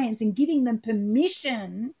clients and giving them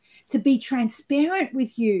permission to be transparent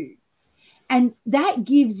with you. And that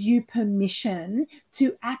gives you permission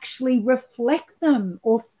to actually reflect them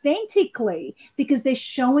authentically, because they're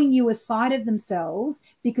showing you a side of themselves,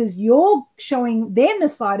 because you're showing them a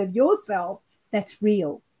side of yourself that's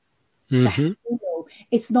real. That's real.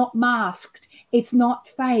 It's not masked. It's not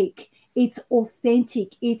fake. It's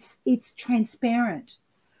authentic. It's transparent.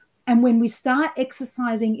 And when we start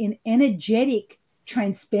exercising in energetic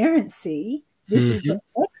transparency, this is the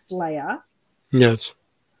next layer. Yes.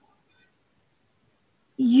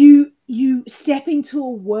 You step into a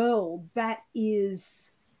world that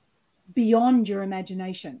is beyond your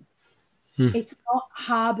imagination. It's not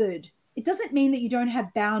harbored. It doesn't mean that you don't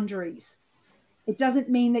have boundaries. It doesn't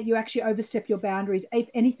mean that you actually overstep your boundaries. If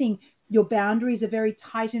anything, your boundaries are very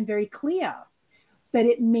tight and very clear. But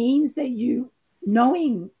it means that you,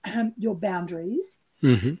 knowing your boundaries,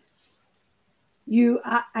 you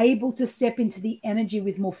are able to step into the energy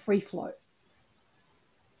with more free flow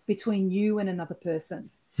between you and another person.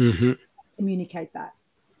 Communicate that.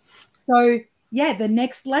 So, yeah, the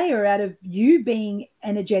next layer out of you being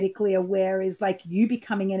energetically aware is like you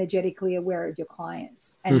becoming energetically aware of your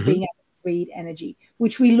clients and being able to read energy,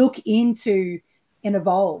 which we look into in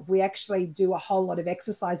Evolve. We actually do a whole lot of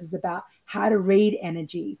exercises about how to read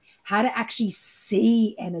energy, how to actually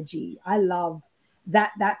see energy. I love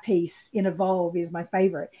that piece in Evolve is my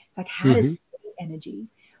favorite. It's like how to see energy.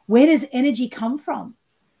 Where does energy come from?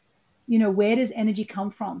 You know, where does energy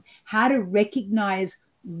come from? How to recognize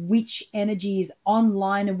which energy is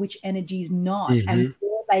online and which energy is not, and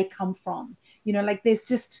where they come from. You know, like there's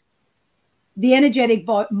just the energetic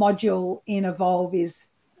module in Evolve is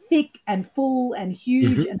thick and full and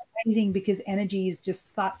huge and amazing, because energy is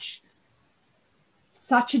just such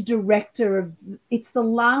a director of, it's the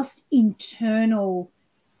last internal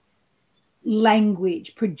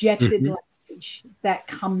language, projected language that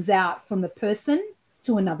comes out from the person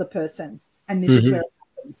to another person. And this is where it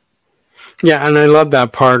happens. Yeah. And I love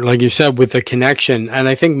that part, like you said, with the connection. And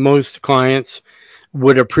I think most clients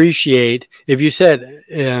would appreciate if you said,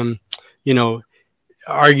 you know,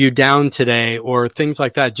 are you down today, or things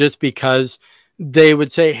like that, just because they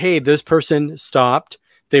would say, hey, this person stopped.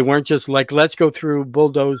 They weren't just like, let's go through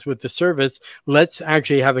bulldoze with the service. Let's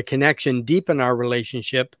actually have a connection, deepen our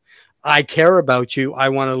relationship. I care about you. I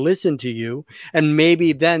want to listen to you. And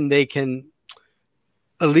maybe then they can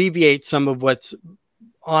alleviate some of what's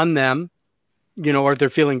on them, you know, or they're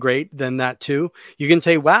feeling great, then that too. You can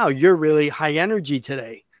say, wow, you're really high energy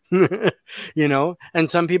today, you know, and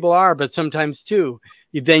some people are, but sometimes too,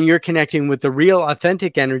 then you're connecting with the real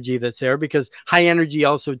authentic energy that's there, because high energy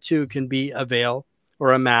also too can be a veil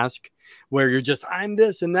or a mask where you're just, I'm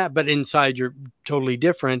this and that, but inside you're totally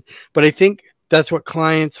different. But I think that's what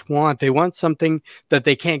clients want. They want something that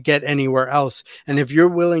they can't get anywhere else. And if you're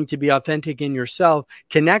willing to be authentic in yourself,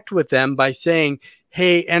 connect with them by saying,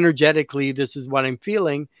 hey, energetically, this is what I'm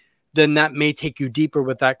feeling, then that may take you deeper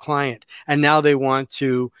with that client. And now they want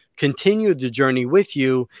to continue the journey with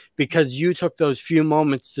you because you took those few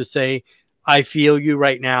moments to say, I feel you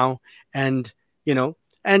right now. And, you know,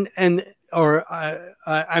 or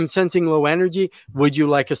I'm sensing low energy. Would you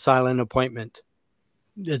like a silent appointment?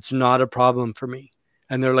 It's not a problem for me.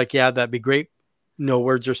 And they're like, yeah, that'd be great. No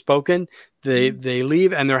words are spoken. They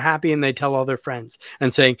leave and they're happy, and they tell all their friends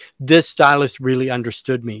and saying, this stylist really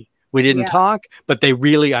understood me. We didn't talk, but they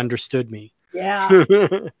really understood me. Yeah.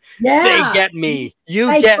 They get me.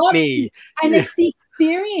 You get me. And it's the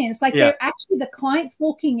experience. Like they're actually, the client's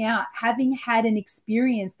walking out having had an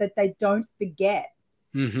experience that they don't forget.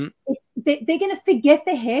 They're going to forget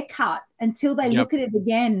the haircut until they look at it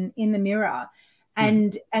again in the mirror.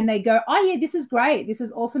 And they go, oh yeah, this is great. This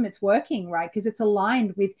is awesome. It's working, right? Because it's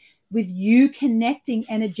aligned with you connecting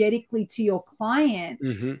energetically to your client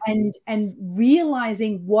and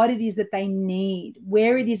realizing what it is that they need,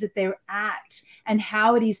 where it is that they're at, and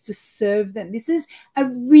how it is to serve them. This is a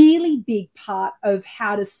really big part of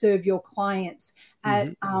how to serve your clients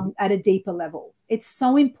at a deeper level. It's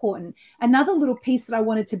so important. Another little piece that I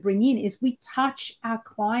wanted to bring in is we touch our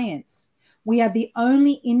clients. We are the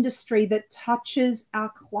only industry that touches our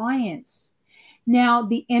clients. Now,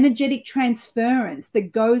 the energetic transference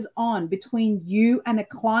that goes on between you and a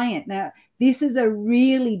client. Now, this is a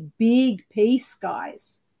really big piece,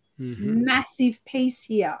 guys. Massive piece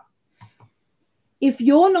here. if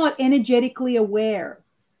you're not energetically aware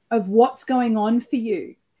of what's going on for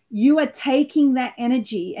you, you are taking that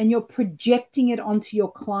energy and you're projecting it onto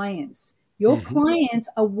your clients. Your clients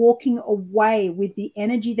are walking away with the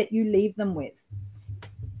energy that you leave them with.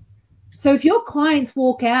 So if your clients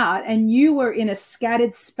walk out and you were in a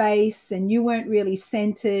scattered space and you weren't really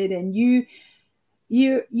centered and you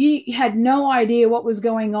had no idea what was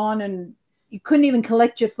going on and you couldn't even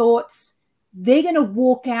collect your thoughts, they're going to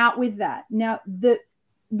walk out with that. Now,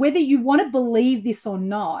 whether you want to believe this or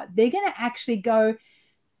not, they're going to actually go,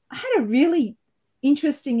 I had a really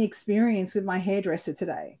interesting experience with my hairdresser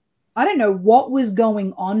today. I don't know what was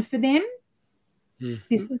going on for them.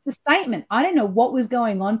 This is the statement. I don't know what was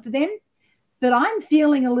going on for them, but I'm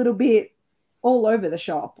feeling a little bit all over the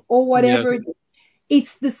shop or whatever. Yeah.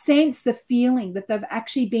 It's the sense, the feeling that they've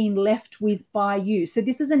actually been left with by you. So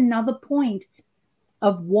this is another point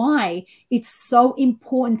of why it's so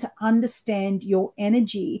important to understand your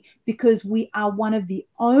energy, because we are one of the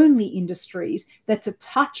only industries that's a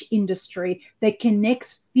touch industry that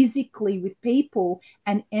connects physically with people,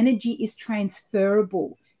 and energy is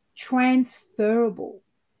transferable,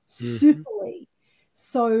 superly.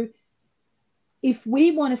 So if we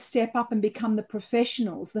want to step up and become the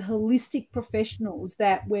professionals, the holistic professionals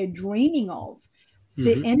that we're dreaming of,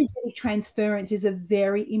 the energetic transference is a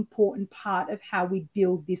very important part of how we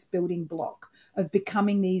build this building block of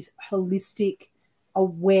becoming these holistic,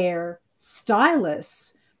 aware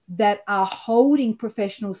stylists that are holding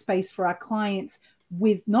professional space for our clients,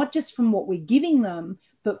 with not just from what we're giving them,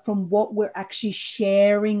 but from what we're actually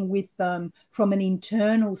sharing with them from an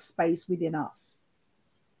internal space within us.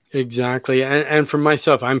 Exactly. And for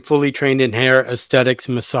myself, I'm fully trained in hair, aesthetics,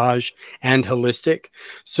 massage, and holistic.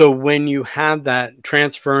 So when you have that,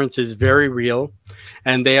 transference is very real.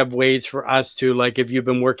 And they have ways for us to, like, if you've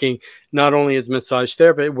been working not only as massage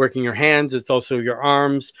therapist, working your hands, it's also your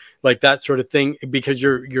arms, like that sort of thing, because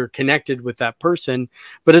you're connected with that person.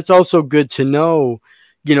 But it's also good to know,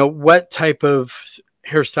 you know, what type of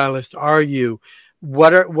hairstylist are you?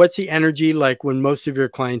 What's the energy like when most of your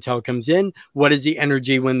clientele comes in? What is the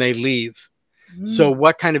energy when they leave? So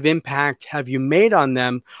what kind of impact have you made on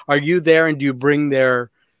them? Are you there and do you bring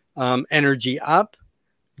their energy up?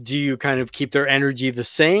 Do you kind of keep their energy the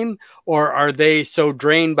same? Or are they so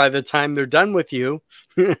drained by the time they're done with you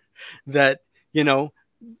that, you know,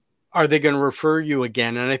 are they going to refer you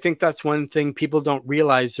again? And I think that's one thing people don't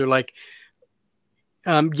realize. They're like,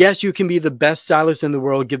 yes, you can be the best stylist in the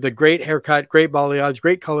world, give the great haircut, great balayage,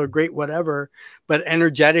 great color, great whatever. But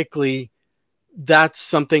energetically, that's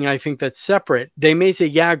something I think that's separate. They may say,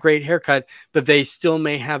 yeah, great haircut, but they still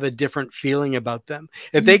may have a different feeling about them.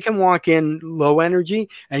 If they can walk in low energy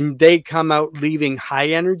and they come out leaving high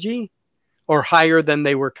energy or higher than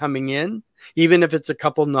they were coming in, even if it's a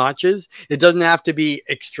couple notches, it doesn't have to be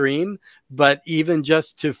extreme, but even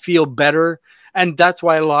just to feel better. And that's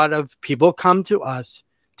why a lot of people come to us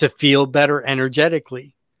to feel better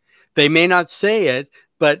energetically. They may not say it,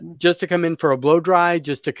 but just to come in for a blow dry,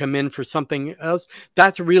 just to come in for something else,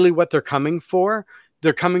 that's really what they're coming for.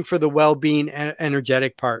 They're coming for the well-being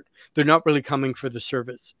energetic part. They're not really coming for the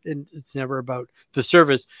service. It's never about the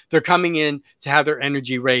service. They're coming in to have their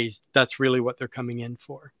energy raised. That's really what they're coming in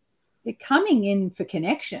for. They're coming in for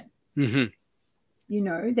connection. You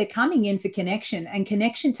know, they're coming in for connection, and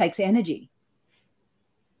connection takes energy.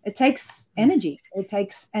 It takes energy. It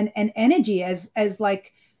takes an energy as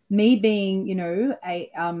like me being, you know,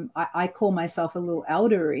 I call myself a little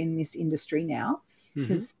elder in this industry now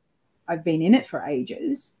because I've been in it for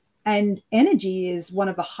ages, and energy is one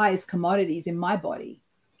of the highest commodities in my body.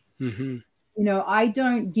 You know, I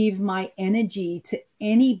don't give my energy to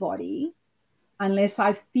anybody unless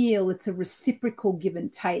I feel it's a reciprocal give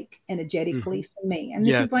and take energetically for me. And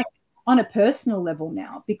this is like on a personal level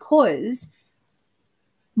now, because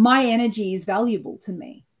my energy is valuable to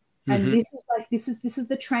me. And this is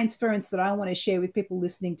the transference that I want to share with people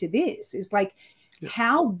listening to this, is like,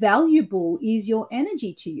 how valuable is your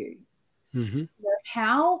energy to you? You know,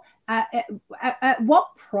 how, at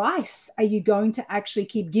what price are you going to actually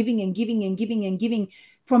keep giving and giving and giving and giving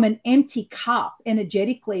from an empty cup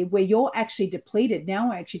energetically, where you're actually depleted? Now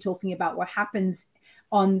we're actually talking about what happens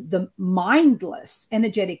on the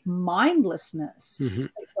energetic mindlessness that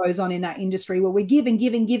goes on in our industry, where we give and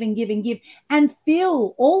give and give and give and give and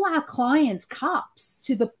fill all our clients' cups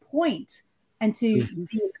to the point and to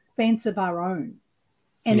the expense of our own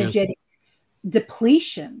energetic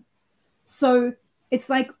depletion. So it's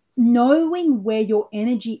like knowing where your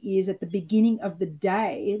energy is at the beginning of the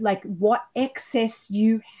day, like what excess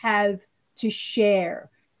you have to share.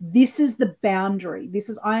 This is the boundary. This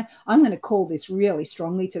is, I'm going to call this really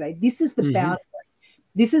strongly today. This is the boundary.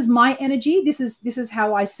 This is my energy. This is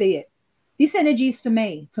how I see it. This energy is for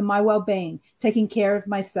me, for my well-being, taking care of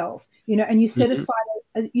myself, you know, and you set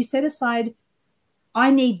aside, I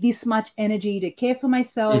need this much energy to care for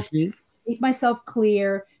myself, keep myself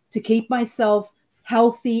clear, to keep myself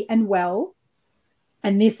healthy and well.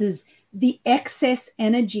 And this is the excess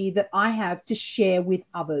energy that I have to share with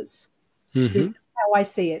others. This is how I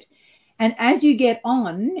see it. And as you get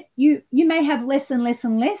on, you may have less and less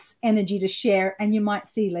and less energy to share, and you might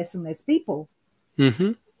see less and less people.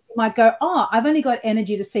 You might go, oh, I've only got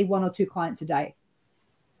energy to see 1 or 2 clients a day.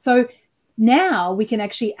 So now we can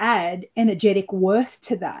actually add energetic worth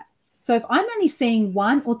to that. So if I'm only seeing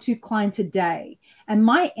 1 or 2 clients a day and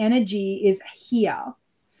my energy is here,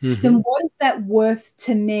 then what is that worth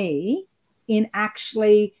to me in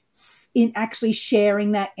actually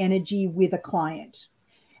sharing that energy with a client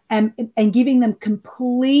and giving them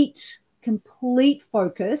complete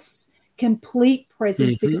focus, complete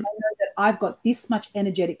presence, because I know that I've got this much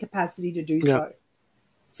energetic capacity to do so.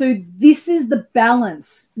 So this is the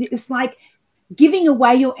balance. It's like giving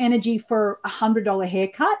away your energy for $100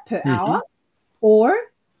 haircut per hour,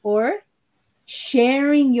 or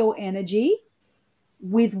sharing your energy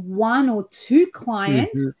with 1 or 2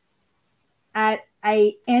 clients at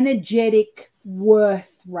a energetic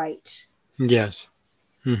worth rate. Yes.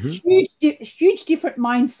 Huge different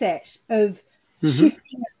mindset of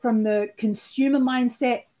shifting it from the consumer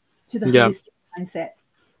mindset to the holistic mindset.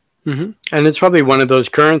 And it's probably one of those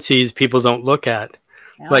currencies people don't look at.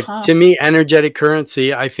 Like, to me, energetic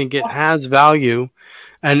currency, I think it has value,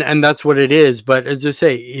 and that's what it is. But as I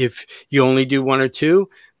say, if you only do 1 or 2,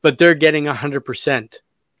 but they're getting 100%.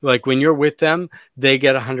 Like when you're with them, they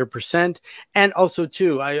get 100%. And also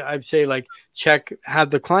too, I'd say like have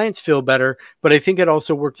the clients feel better, but I think it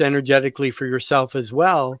also works energetically for yourself as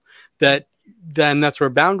well. Then that's where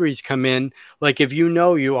boundaries come in. Like if you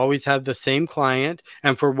know you always have the same client,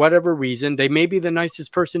 and for whatever reason, they may be the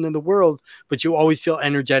nicest person in the world, but you always feel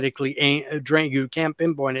energetically drained. You can't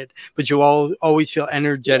pinpoint it, but you always feel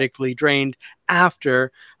energetically drained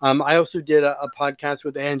after. I also did a podcast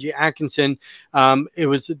with Angie Atkinson. It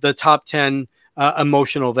was the top 10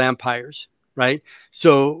 emotional vampires, right?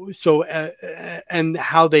 So and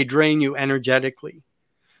how they drain you energetically.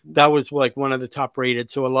 That was like one of the top rated.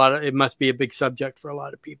 So it must be a big subject for a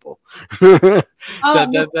lot of people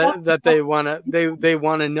that they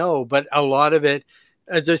want to know. But a lot of it,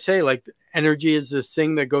 as I say, like energy is this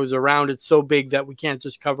thing that goes around. It's so big that we can't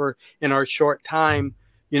just cover in our short time,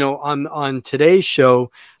 you know, on today's show.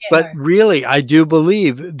 But really, I do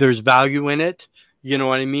believe there's value in it. You know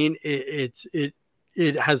what I mean? It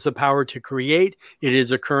has the power to create. It is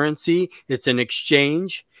a currency. It's an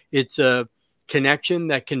exchange. It's a connection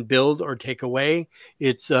that can build or take away.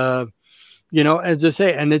 It's you know, as I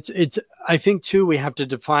say, and it's I think too, we have to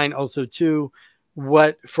define also too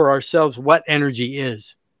what for ourselves what energy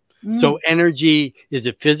is. So energy, is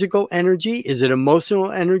it physical energy? Is it emotional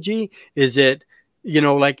energy? Is it, you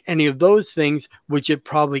know, like any of those things, which it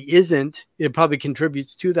probably isn't. It probably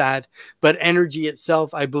contributes to that, but energy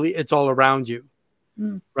itself, I believe it's all around you.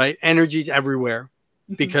 Right? Energy's everywhere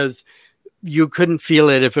because you couldn't feel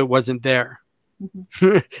it if it wasn't there.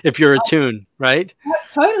 If you're attuned, right?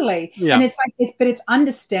 Totally. And it's like it's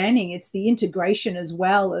understanding, it's the integration as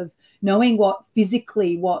well of knowing what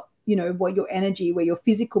physically, what you know, what your energy, where your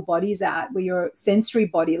physical body's at, where your sensory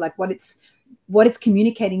body, like what it's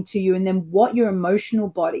communicating to you, and then what your emotional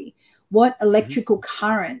body, what electrical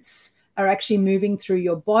currents are actually moving through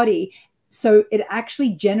your body. So it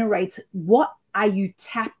actually generates what are you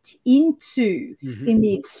tapped into in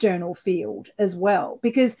the external field as well,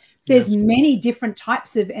 because there's many different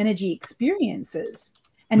types of energy experiences,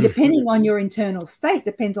 and depending on your internal state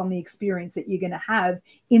depends on the experience that you're going to have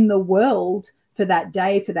in the world for that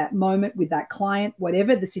day, for that moment, with that client,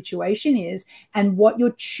 whatever the situation is, and what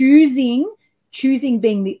you're choosing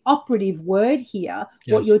being the operative word here,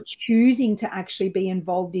 what you're choosing to actually be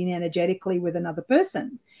involved in energetically with another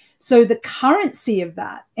person. So the currency of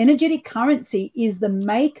that, energetic currency, is the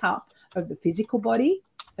makeup of the physical body,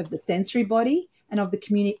 of the sensory body, and of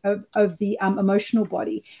the of the emotional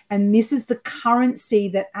body. And this is the currency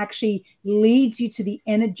that actually leads you to the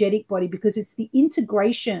energetic body, because it's the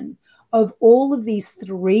integration of all of these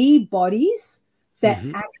 3 bodies that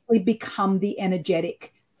actually become the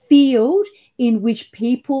energetic field in which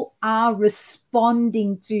people are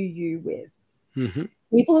responding to you with.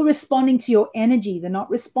 People are responding to your energy. They're not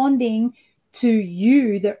responding to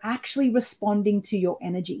you. They're actually responding to your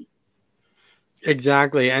energy.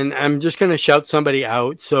 Exactly. And I'm just going to shout somebody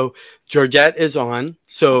out. So Georgette is on.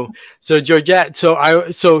 So Georgette,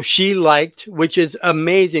 so she liked, which is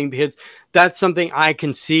amazing, because that's something I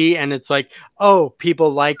can see. And it's like, oh,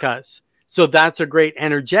 people like us. So that's a great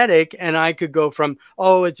energetic. And I could go from,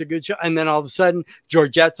 oh, it's a good show. And then all of a sudden,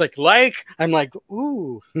 Georgette's like, I'm like,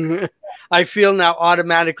 ooh, I feel now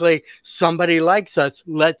automatically somebody likes us.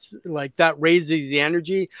 Let's, like, that raises the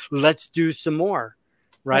energy. Let's do some more.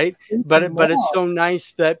 Right. But it's so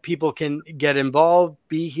nice that people can get involved,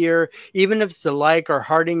 be here, even if it's a like or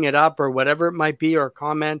hearting it up or whatever it might be, or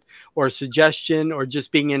comment or suggestion or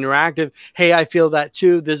just being interactive. Hey, I feel that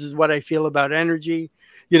too. This is what I feel about energy,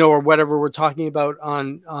 you know, or whatever we're talking about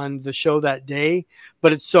on the show that day.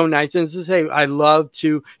 But it's so nice. And to say, I love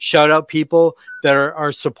to shout out people that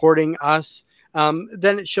are supporting us.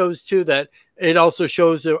 Then it shows too that it also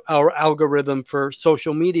shows our algorithm for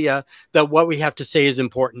social media that what we have to say is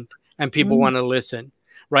important and people want to listen,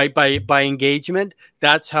 right? By engagement.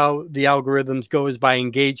 That's how the algorithms go, is by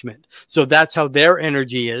engagement. So that's how their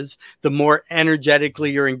energy is. The more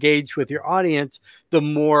energetically you're engaged with your audience, the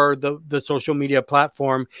more the social media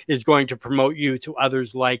platform is going to promote you to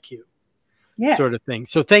others like you, sort of thing.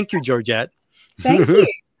 So thank you, Georgette. Thank you.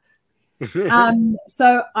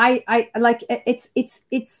 So I like, it's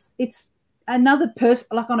another person,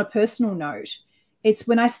 like on a personal note, it's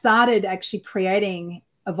when I started actually creating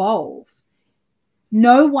Evolve,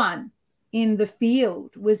 no one in the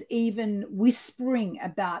field was even whispering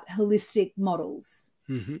about holistic models.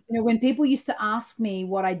 You know, when people used to ask me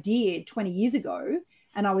what I did 20 years ago,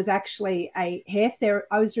 and I was actually I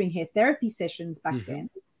was doing hair therapy sessions back then.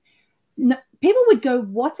 No, people would go,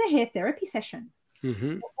 "What's a hair therapy session?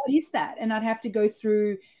 What is that?" And I'd have to go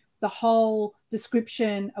through the whole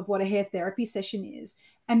description of what a hair therapy session is.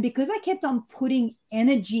 And because I kept on putting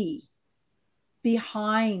energy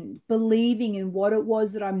behind believing in what it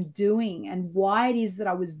was that I'm doing and why it is that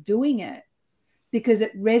I was doing it, because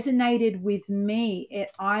it resonated with me,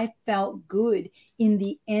 I felt good in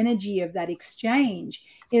the energy of that exchange.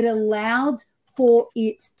 It allowed for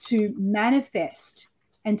it to manifest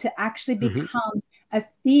and to actually become a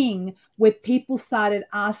thing where people started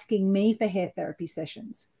asking me for hair therapy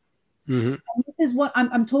sessions. And this is what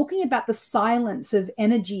I'm talking about, the silence of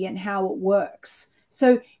energy and how it works.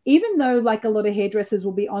 So even though like a lot of hairdressers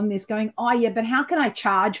will be on this going, oh yeah, but how can I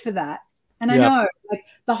charge for that? And I know like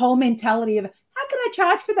the whole mentality of, how can I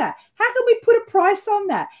charge for that? How can we put a price on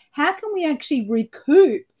that? How can we actually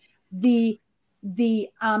recoup the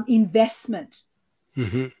investment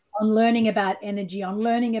on learning about energy, on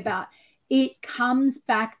learning about it? Comes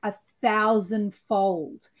back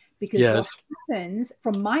 1,000-fold. Because what happens,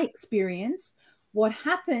 from my experience, what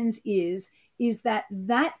happens is that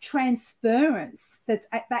transference,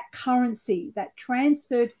 that currency, that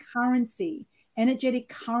transferred currency, energetic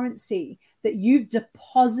currency that you've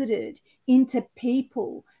deposited into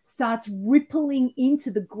people starts rippling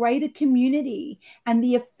into the greater community, and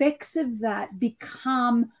the effects of that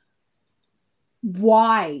become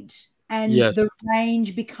wide and the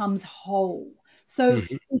range becomes whole. So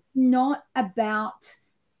it's not about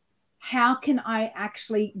how can I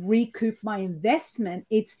actually recoup my investment?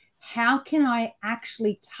 It's how can I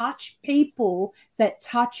actually touch people that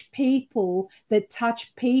touch people that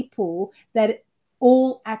touch people that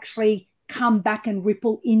all actually come back and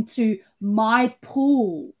ripple into my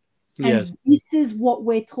pool. And this is what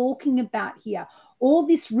we're talking about here. All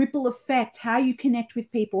this ripple effect, how you connect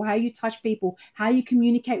with people, how you touch people, how you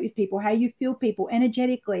communicate with people, how you feel people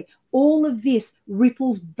energetically, all of this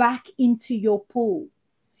ripples back into your pool.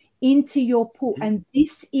 And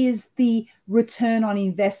this is the return on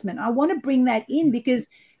investment. I want to bring that in because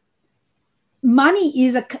money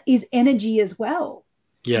is energy as well.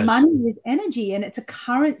 Money is energy, and it's a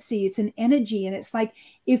currency, it's an energy. And it's like,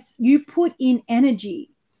 if you put in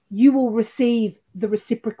energy, you will receive the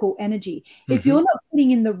reciprocal energy. If you're not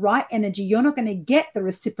putting in the right energy, you're not going to get the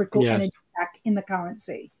reciprocal energy back in the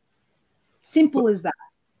currency. Simple as that.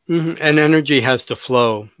 And energy has to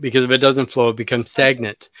flow, because if it doesn't flow, it becomes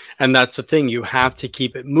stagnant. And that's the thing. You have to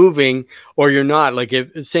keep it moving, or you're not. Like,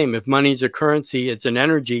 if money's a currency, it's an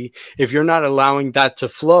energy. If you're not allowing that to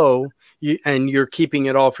flow, and you're keeping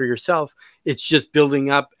it all for yourself, it's just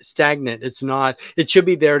building up stagnant. It's not. It should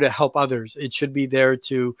be there to help others. It should be there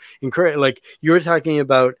to encourage. Like you were talking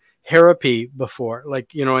about therapy before,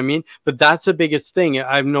 like, you know what I mean? But that's the biggest thing.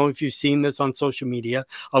 I don't know if you've seen this on social media.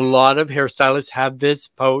 A lot of hairstylists have this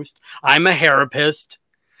post, I'm a therapist,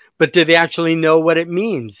 but do they actually know what it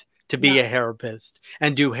means to be a therapist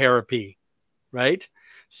and do therapy, right?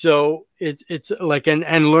 So it's like,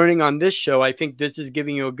 and learning on this show, I think this is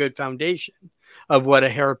giving you a good foundation of what a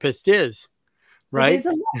therapist is, right? Well, there's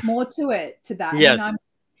a lot more to it, to that. Yes. I mean,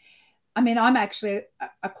 I mean, I'm actually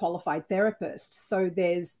a qualified therapist. So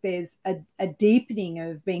there's a deepening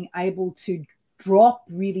of being able to drop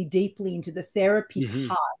really deeply into the therapy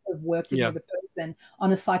part of working with a person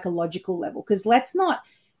on a psychological level. Because let's not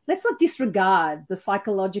disregard the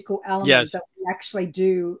psychological element that we actually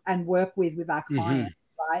do and work with our clients,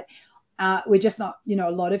 right? We're just not, you know,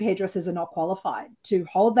 a lot of hairdressers are not qualified to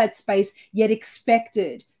hold that space, yet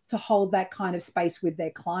expected to hold that kind of space with their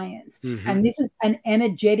clients. And this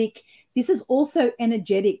is also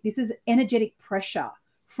energetic. This is energetic pressure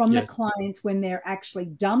from the clients when they're actually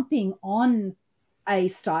dumping on a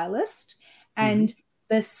stylist, and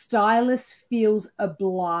the stylist feels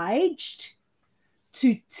obliged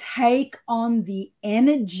to take on the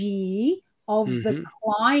energy of the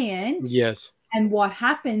client. Yes. And what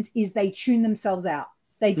happens is they tune themselves out.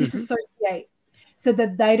 They disassociate so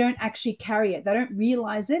that they don't actually carry it. They don't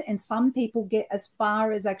realize it. And some people get as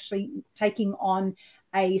far as actually taking on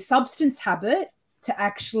a substance habit to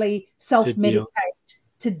actually self-medicate,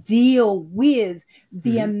 to deal with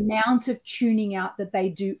the amount of tuning out that they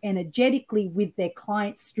do energetically with their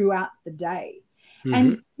clients throughout the day.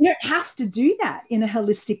 And you don't have to do that in a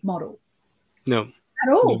holistic model. No.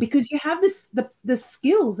 At all, because you have the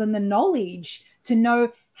skills and the knowledge to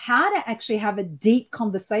know how to actually have a deep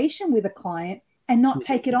conversation with a client and not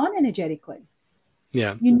take it on energetically.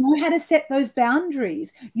 Yeah. You know how to set those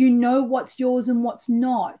boundaries. You know what's yours and what's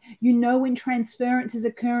not. You know when transference is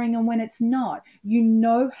occurring and when it's not. You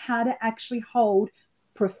know how to actually hold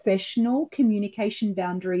professional communication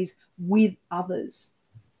boundaries with others.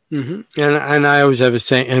 And I always have a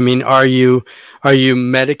saying, I mean, are you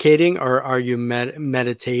medicating or are you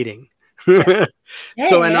meditating? I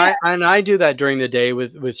do that during the day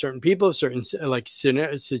with certain people, certain like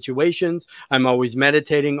situations. I'm always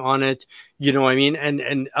meditating on it, you know what I mean?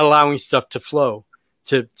 And allowing stuff to flow,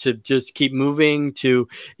 to just keep moving to,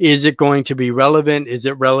 is it going to be relevant? Is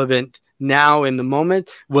it relevant now in the moment?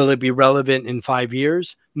 Will it be relevant in 5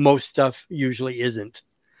 years? Most stuff usually isn't.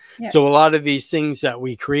 Yeah. So a lot of these things that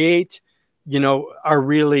we create, you know, are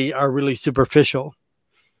really superficial,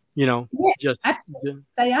 you know. Absolutely.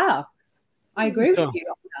 They are. I agree with you on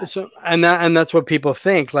that. So, and that's what people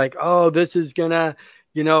think, like, oh, this is gonna,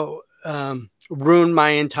 you know, ruin my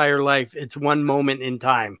entire life. It's one moment in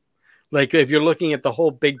time. Like if you're looking at the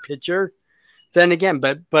whole big picture, then again,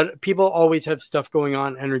 but people always have stuff going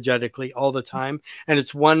on energetically all the time. And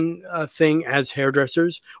it's one thing as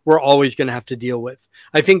hairdressers, we're always going to have to deal with,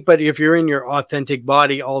 I think. But if you're in your authentic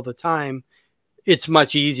body all the time, it's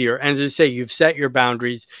much easier. And as I say, you've set your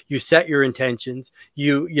boundaries, you set your intentions,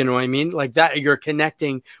 you know what I mean? Like that, you're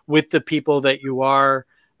connecting with the people that you are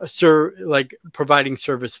like providing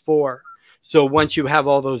service for. So once you have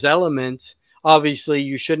all those elements, obviously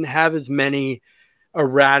you shouldn't have as many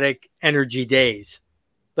erratic energy days.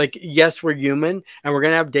 Like, yes, we're human and we're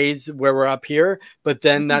going to have days where we're up here, but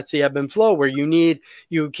then that's the ebb and flow where you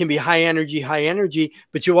can be high energy,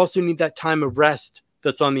 but you also need that time of rest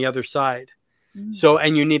that's on the other side. So,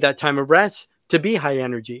 and you need that time of rest to be high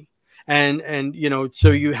energy. And, you know,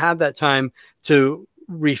 so you have that time to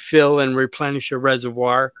refill and replenish your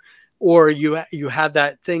reservoir. Or you have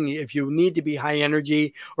that thing, if you need to be high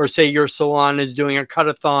energy, or say your salon is doing a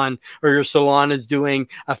cut-a-thon, or your salon is doing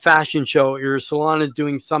a fashion show, or your salon is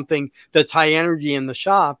doing something that's high energy in the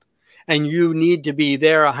shop, and you need to be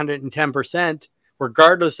there 110%,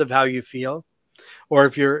 regardless of how you feel. Or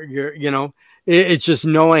if you're you know, it's just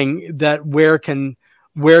knowing that where can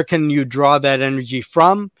you draw that energy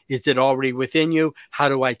from? Is it already within you? How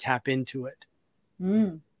do I tap into it?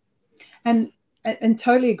 And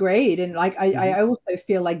totally agreed. And like, I also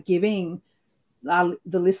feel like giving the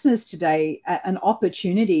listeners today an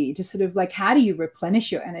opportunity to sort of like, how do you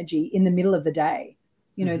replenish your energy in the middle of the day?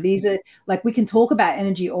 You know, these are like, we can talk about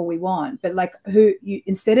energy all we want, but like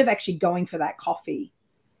instead of actually going for that coffee,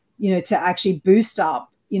 you know, to actually boost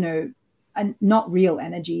up, you know, and not real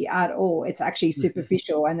energy at all. It's actually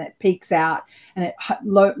superficial, and it peaks out, and it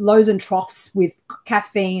lows and troughs with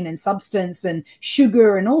caffeine and substance and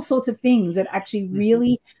sugar and all sorts of things that actually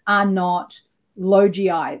really are not low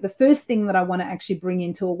GI. The first thing that I want to actually bring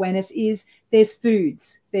into awareness is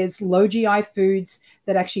there's low GI foods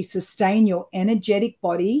that actually sustain your energetic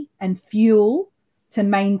body and fuel to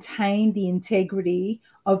maintain the integrity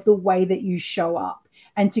of the way that you show up,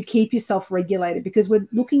 and to keep yourself regulated, because we're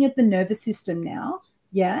looking at the nervous system now,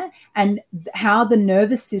 and how the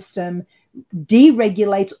nervous system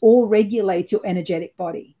deregulates or regulates your energetic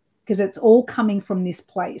body, because it's all coming from this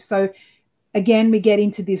place. So again, we get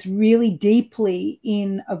into this really deeply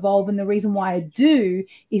in Evolve, and the reason why I do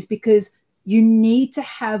is because You need to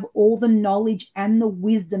have all the knowledge and the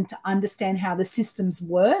wisdom to understand how the systems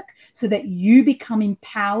work so that you become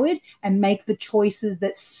empowered and make the choices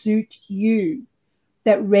that suit you,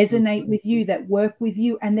 that resonate with you, that work with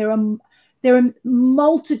you. And there are a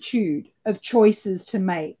multitude of choices to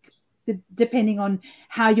make depending on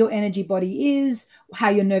how your energy body is, how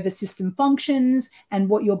your nervous system functions, and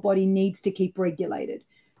what your body needs to keep regulated.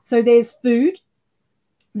 So there's food,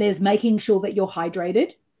 there's making sure that you're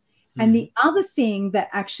hydrated. And the other thing that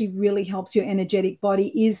actually really helps your energetic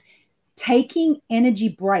body is taking energy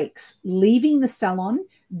breaks, leaving the salon,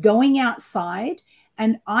 going outside.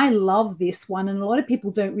 And I love this one. And a lot of people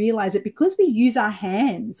don't realize it because we use our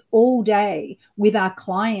hands all day with our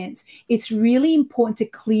clients. It's really important to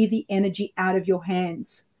clear the energy out of your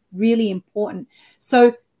hands. Really important.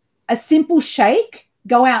 So a simple shake,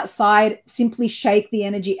 go outside, simply shake the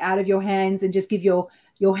energy out of your hands and just give your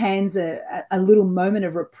hands a little moment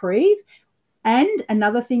of reprieve. And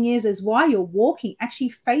another thing is while you're walking, actually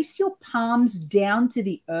face your palms down to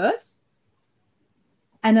the earth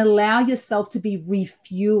and allow yourself to be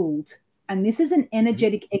refueled. And this is an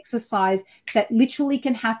energetic exercise that literally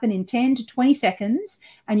can happen in 10 to 20 seconds.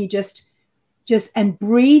 And you just and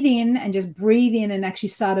breathe in and actually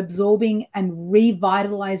start absorbing and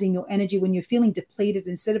revitalizing your energy. When you're feeling depleted,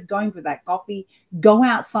 instead of going for that coffee, go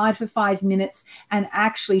outside for 5 minutes and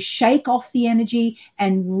actually shake off the energy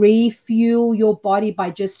and refuel your body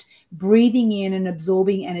by just breathing in and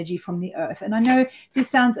absorbing energy from the earth. And I know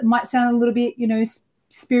it might sound a little bit,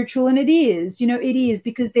 spiritual, and it is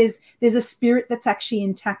because there's a spirit that's actually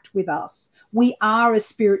intact with us. We are a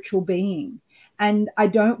spiritual being, and I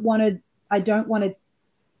don't want to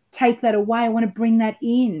take that away. I want to bring that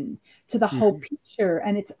in to the whole picture.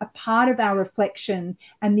 And it's a part of our reflection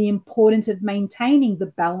and the importance of maintaining the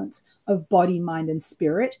balance of body, mind, and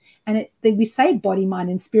spirit. And we say body, mind,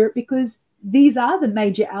 and spirit because these are the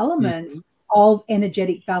major elements of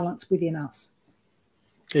energetic balance within us.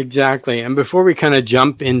 Exactly. And before we kind of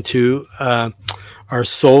jump into our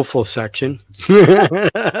soulful section,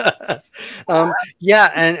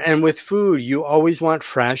 and with food, you always want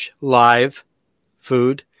fresh, live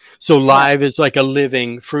food. So live is like a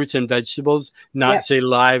living fruits and vegetables, not say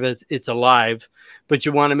live as it's alive, but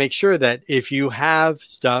you want to make sure that if you have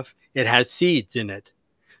stuff, it has seeds in it,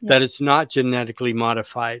 that it's not genetically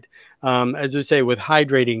modified. As I say, with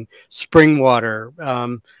hydrating, spring water,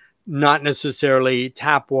 not necessarily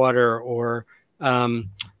tap water or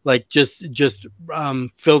like just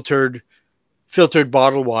filtered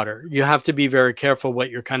bottled water. You have to be very careful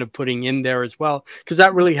what you're kind of putting in there as well, because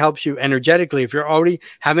that really helps you energetically. If you're already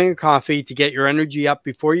having a coffee to get your energy up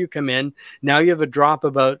before you come in, now you have a drop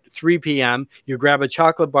about 3 p.m. You grab a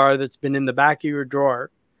chocolate bar that's been in the back of your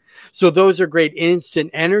drawer. So those are great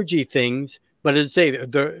instant energy things. But as I say,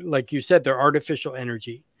 like you said, they're artificial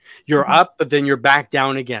energy. You're up, but then you're back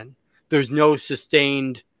down again. There's no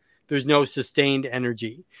sustained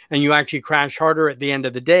energy. And you actually crash harder at the end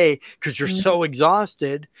of the day because you're so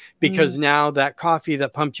exhausted, because now that coffee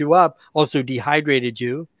that pumped you up also dehydrated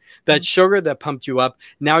you. That sugar that pumped you up,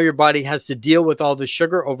 now your body has to deal with all the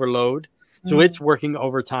sugar overload. So it's working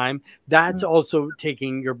overtime. That's also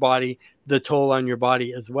taking the toll on your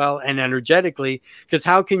body as well, and energetically, because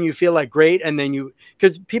how can you feel like great and then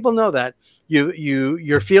because people know that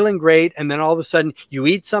you're feeling great and then all of a sudden you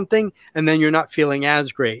eat something and then you're not feeling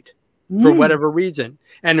as great for whatever reason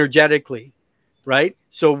energetically, right?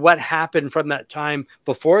 So what happened from that time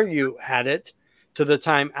before you had it to the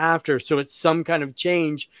time after? So it's some kind of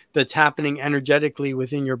change that's happening energetically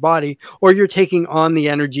within your body, or you're taking on the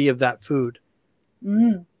energy of that food,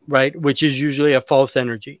 right? Which is usually a false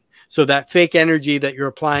energy. So that fake energy that you're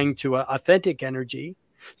applying to authentic energy.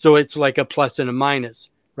 So it's like a plus and a minus,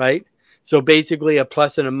 right? So basically a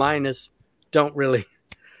plus and a minus don't really,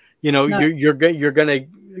 you're going to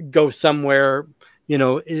go somewhere,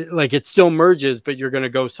 like it still merges, but you're going to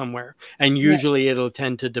go somewhere. And usually it'll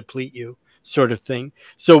tend to deplete you, sort of thing.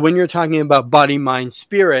 So when you're talking about body, mind,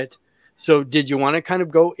 spirit, so did you want to kind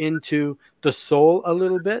of go into the soul a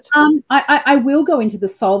little bit? I will go into the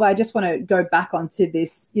soul, but I just want to go back onto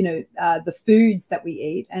this, the foods that we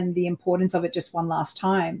eat and the importance of it just one last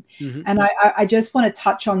time. And I just want to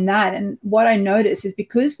touch on that. And what I notice is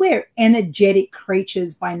because we're energetic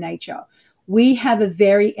creatures by nature, we have a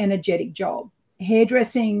very energetic job.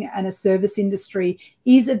 Hairdressing and a service industry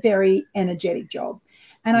is a very energetic job.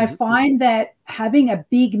 And I find that having a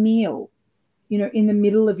big meal, in the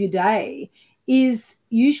middle of your day is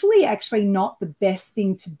usually actually not the best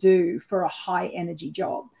thing to do for a high energy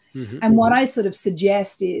job. And what I sort of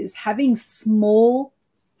suggest is having small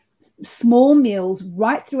small meals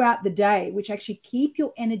right throughout the day, which actually keep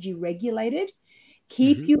your energy regulated,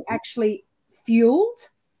 keep you actually fueled.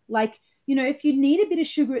 Like, you know, if you need a bit of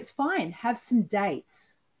sugar, it's fine. Have some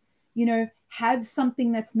dates, you know, have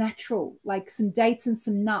something that's natural, like some dates and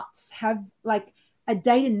some nuts. Have like a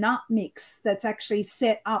date and nut mix that's actually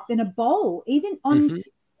set up in a bowl, even on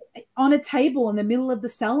a table in the middle of the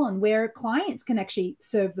salon where clients can actually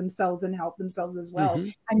serve themselves and help themselves as well.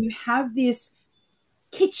 And you have this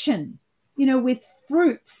kitchen, you know, with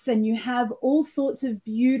fruits, and you have all sorts of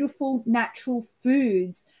beautiful natural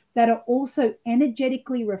foods that are also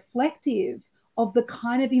energetically reflective of the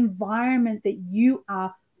kind of environment that you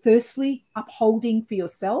are firstly upholding for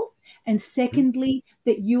yourself, and secondly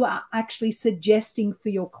that you are actually suggesting for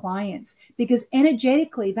your clients, because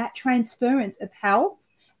energetically that transference of health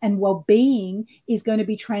and well-being is going to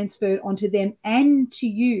be transferred onto them and to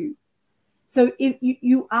you. So if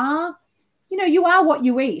you are, you know, you are what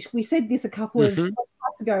you eat. We said this a couple of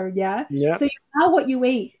podcasts ago, yeah? So you are what you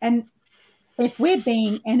eat. And if we're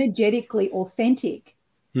being energetically authentic,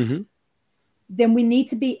 then we need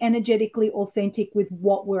to be energetically authentic with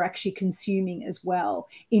what we're actually consuming as well,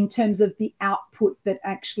 in terms of the output that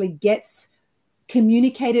actually gets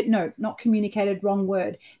communicated, no, not communicated, wrong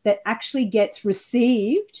word, that actually gets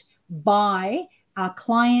received by our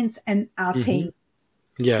clients and our team.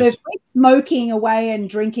 Yes. So if we're smoking away and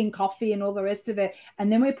drinking coffee and all the rest of it,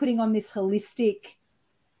 and then we're putting on this holistic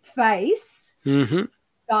face,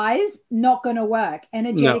 guys, not going to work.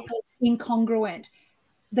 Energetically incongruent.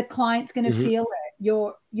 The client's going to feel it.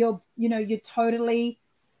 You're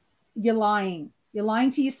lying. You're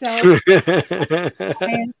lying to yourself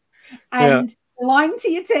and lying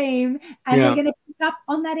to your team, and they're going to pick up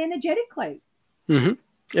on that energetically.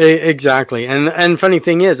 Exactly. And funny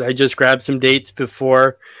thing is, I just grabbed some dates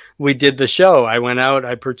before we did the show. I went out,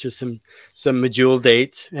 I purchased some Medjool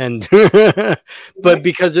dates, and but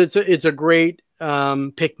because it's a great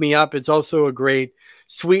pick me up, it's also a great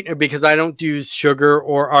sweetener, because I don't use sugar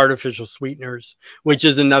or artificial sweeteners, which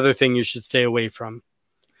is another thing you should stay away from.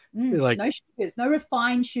 Like no sugars, no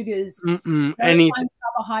refined sugars, no refined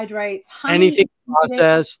carbohydrates, honey, anything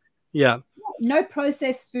processed. No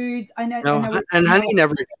processed foods. I know. And honey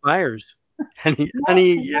never expires. Honey,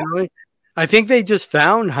 you know, I think they just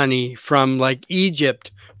found honey from like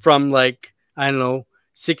Egypt from like, I don't know,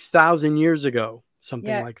 6,000 years ago,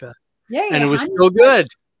 something like that. And it was still good.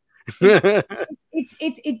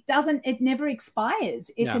 It never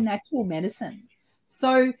expires. It's a natural medicine.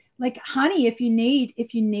 So like honey, if you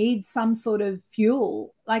need some sort of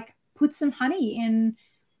fuel, like put some honey in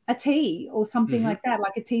a tea or something like that,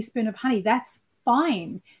 like a teaspoon of honey. That's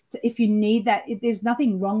fine. If you need that, there's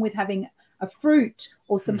nothing wrong with having a fruit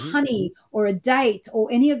or some honey or a date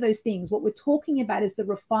or any of those things. What we're talking about is the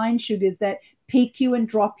refined sugars that peak you and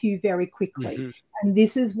drop you very quickly. And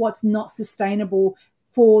this is what's not sustainable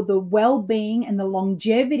for the well-being and the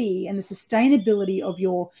longevity and the sustainability of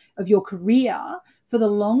your career for the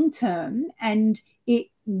long term. And it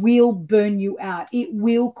will burn you out. It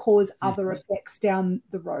will cause other effects down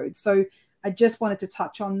the road. So I just wanted to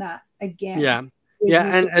touch on that again.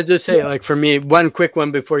 And as I say, like for me, one quick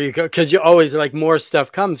one before you go, because you always like more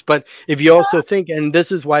stuff comes, but if you also think, and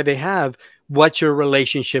this is why they have, what's your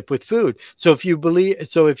relationship with food? So if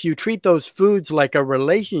you treat those foods like a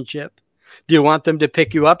relationship, do you want them to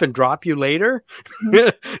pick you up and drop you later?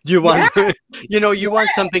 Do you want, you want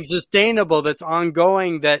something sustainable that's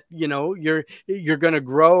ongoing, that, you know, you're going to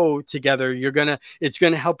grow together. It's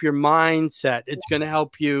going to help your mindset. It's going to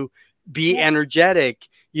help you be energetic.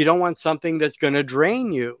 You don't want something that's going to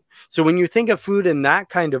drain you. So when you think of food in that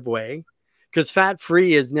kind of way, because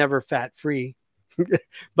fat-free is never fat-free,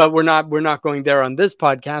 but we're not going there on this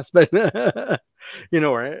podcast, but you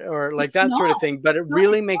know, or like that sort of thing. But it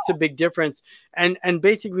really makes a big difference. And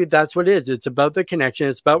basically that's what it is. It's about the connection.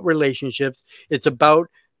 It's about relationships. It's about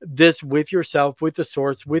this with yourself, with the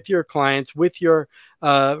source, with your clients, with your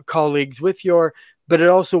colleagues, but it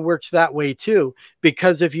also works that way too,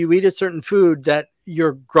 because if you eat a certain food that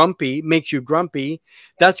makes you grumpy,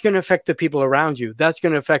 that's going to affect the people around you. That's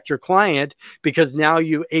going to affect your client, because now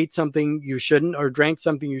you ate something you shouldn't or drank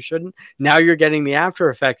something you shouldn't. Now you're getting the after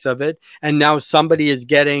effects of it. And now somebody is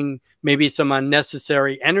getting maybe some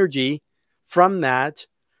unnecessary energy from that.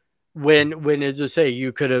 When, as I say,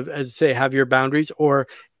 you could have, as I say, have your boundaries, or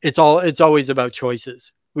it's always about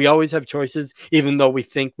choices. We always have choices, even though we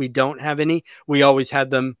think we don't have any. We always had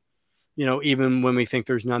them, you know, even when we think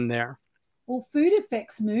there's none there. Well, food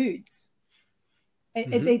affects moods.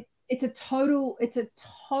 It's a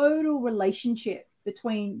total relationship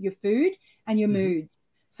between your food and your moods.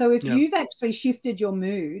 So if you've actually shifted your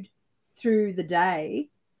mood through the day,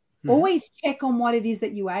 Always check on what it is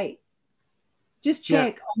that you ate. Just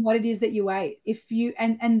check on what it is that you ate. If you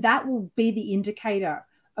and that will be the indicator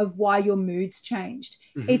of why your mood's changed.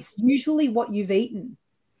 It's usually what you've eaten.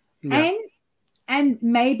 And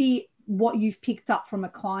maybe what you've picked up from a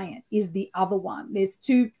client is the other one. There's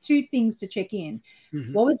two things to check in.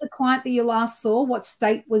 What was the client that you last saw? What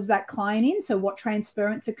state was that client in? So what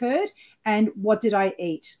transference occurred? And what did I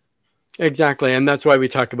eat? Exactly. And that's why we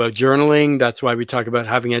talk about journaling. That's why we talk about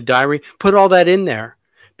having a diary. Put all that in there,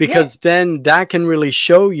 because then that can really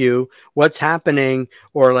show you what's happening.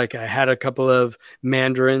 Or like, I had a couple of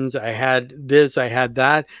mandarins, I had this, I had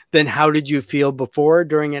that. Then how did you feel before,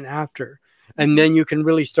 during, and after? And then you can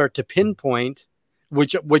really start to pinpoint,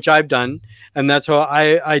 which I've done. And that's how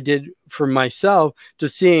I did for myself, to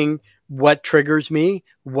seeing what triggers me,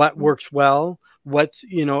 what works well, what's,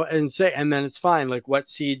 and then it's fine. Like, what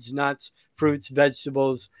seeds, nuts, fruits,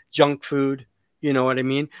 vegetables, junk food, you know what I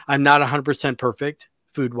mean? I'm not 100% perfect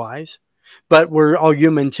food wise, but we're all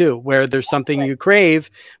human too, where there's something you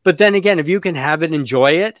crave. But then again, if you can have it,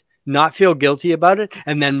 enjoy it, not feel guilty about it,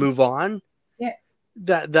 and then move on,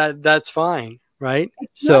 that's fine. Right.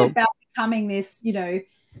 It's not about becoming this,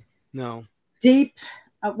 no, deep,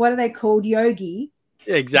 what are they called? Yogi.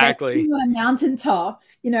 Exactly. On a mountaintop,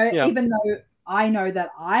 even though I know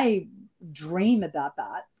that I dream about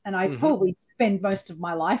that, and I probably spend most of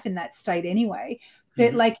my life in that state anyway.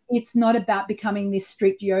 But like, it's not about becoming this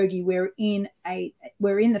strict yogi. We're in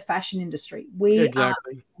the fashion industry. We are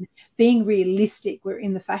being realistic. We're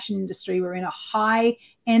in the fashion industry. We're in a high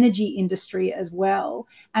energy industry as well.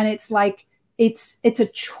 And it's like, it's a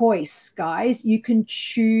choice, guys. You can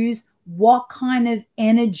choose what kind of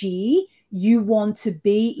energy you want to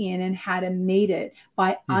be in and how to meet it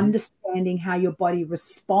by understanding how your body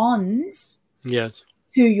responds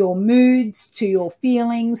to your moods, to your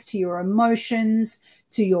feelings, to your emotions,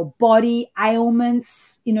 to your body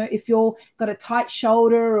ailments. If you've got a tight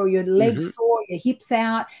shoulder, or your legs sore, your hips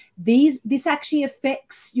out, this actually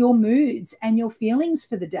affects your moods and your feelings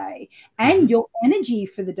for the day and your energy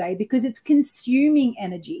for the day, because it's consuming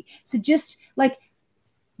energy. So just like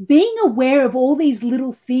being aware of all these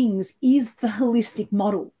little things is the holistic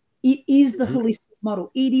model. It is the holistic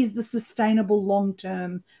model. It is the sustainable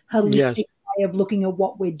long-term holistic way of looking at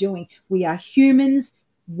what we're doing. We are humans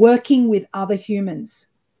working with other humans.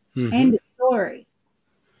 End of story.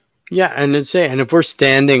 Yeah. And if we're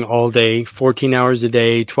standing all day, 14 hours a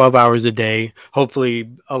day, 12 hours a day, hopefully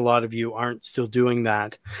a lot of you aren't still doing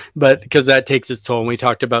that, but because that takes its toll. And we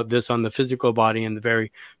talked about this on the physical body in the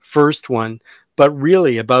very first one, but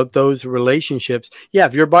really about those relationships. Yeah.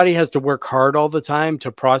 If your body has to work hard all the time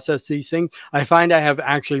to process these things, I find I have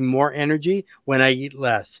actually more energy when I eat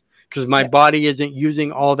less, because my body isn't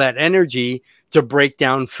using all that energy to break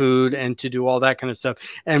down food and to do all that kind of stuff.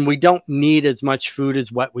 And we don't need as much food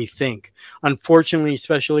as what we think. Unfortunately,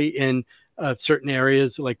 especially in certain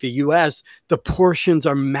areas like the US, the portions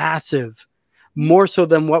are massive, more so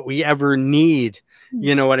than what we ever need.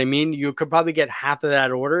 You know what I mean? You could probably get half of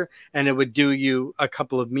that order and it would do you a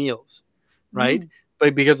couple of meals, right?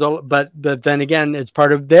 But then again, it's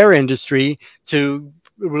part of their industry to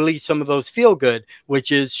release some of those feel good,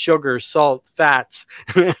 which is sugar, salt, fats,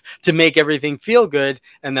 to make everything feel good.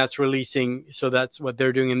 And that's releasing. So that's what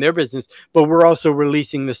they're doing in their business. But we're also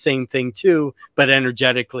releasing the same thing too, but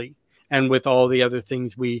energetically and with all the other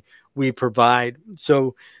things we provide.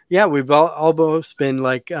 So yeah, we've almost been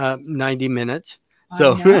like 90 minutes.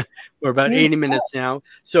 So we're about 80 minutes now.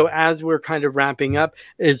 So as we're kind of wrapping up,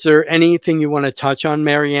 is there anything you want to touch on,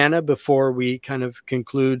 Mariana, before we kind of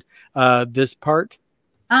conclude this part?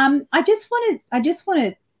 I just want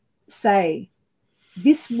to say,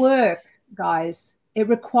 this work, guys, it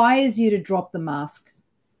requires you to drop the mask.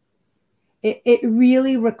 It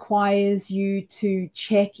really requires you to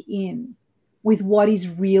check in with what is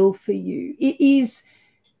real for you. It is.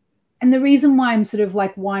 And the reason why I'm sort of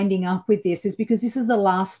like winding up with this is because this is the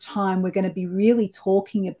last time we're going to be really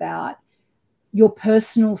talking about your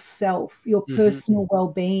personal self, your personal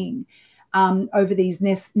well-being over these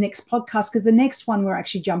next podcasts, because the next one we're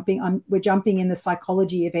actually jumping in the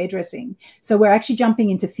psychology of hairdressing. So we're actually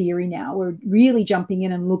jumping into theory now. We're really jumping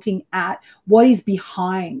in and looking at what is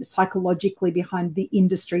psychologically behind the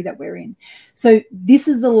industry that we're in. So this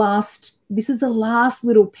is the last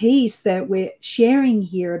little piece that we're sharing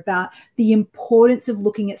here about the importance of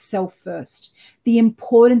looking at self first, the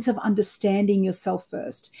importance of understanding yourself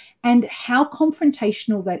first, and how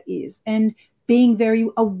confrontational that is, and being very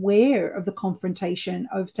aware of the confrontation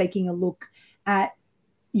of taking a look at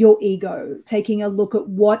your ego, taking a look at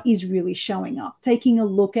what is really showing up, taking a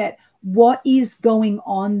look at what is going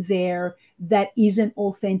on there that isn't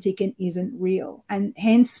authentic and isn't real. And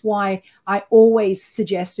hence why I always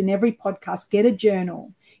suggest in every podcast, get a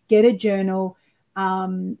journal, get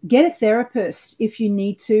a therapist if you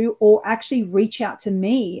need to, or actually reach out to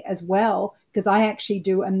me as well, because I actually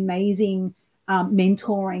do amazing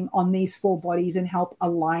mentoring on these 4 bodies and help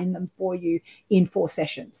align them for you in 4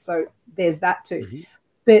 sessions. So there's that too. Mm-hmm.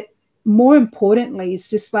 But more importantly, it's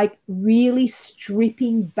just like really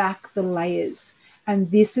stripping back the layers. And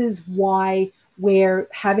this is why we're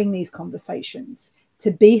having these conversations,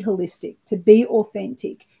 to be holistic, to be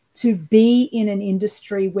authentic, to be in an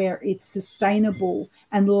industry where it's sustainable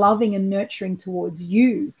and loving and nurturing towards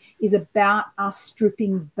you is about us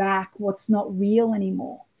stripping back what's not real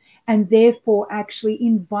anymore. And therefore actually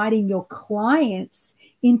inviting your clients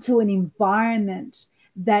into an environment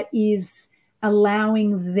that is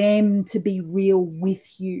allowing them to be real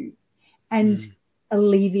with you and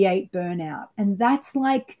alleviate burnout. And that's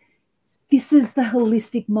like, this is the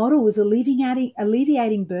holistic model, is alleviating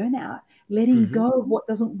burnout, letting go of what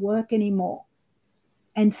doesn't work anymore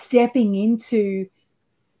and stepping into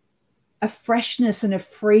a freshness and a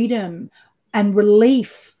freedom and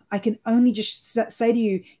relief. I can only just say to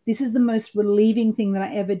you, this is the most relieving thing that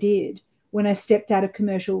I ever did when I stepped out of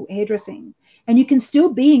commercial hairdressing. And you can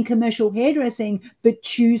still be in commercial hairdressing, but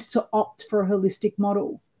choose to opt for a holistic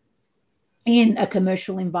model in a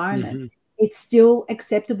commercial environment. It's still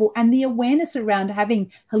acceptable. And the awareness around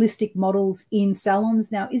having holistic models in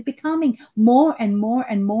salons now is becoming more and more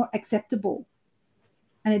and more acceptable.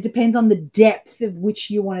 And it depends on the depth of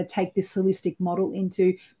which you want to take this holistic model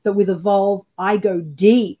into. But with Evolve, I go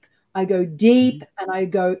deep. I go deep and I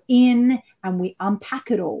go in and we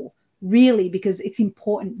unpack it all, really, because it's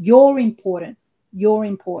important. You're important. You're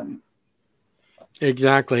important.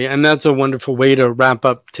 Exactly. And that's a wonderful way to wrap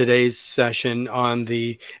up today's session on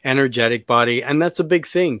the energetic body. And that's a big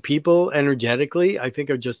thing. People energetically, I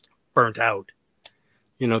think, are just burnt out.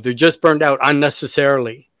 You know, they're just burnt out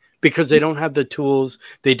unnecessarily because they don't have the tools.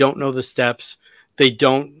 They don't know the steps. They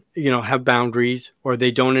don't, have boundaries, or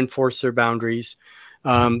they don't enforce their boundaries.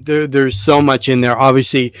 There's so much in there.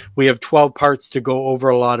 Obviously, we have 12 parts to go over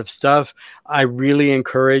a lot of stuff. I really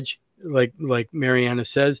encourage, like Mariana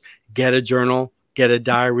says, get a journal, get a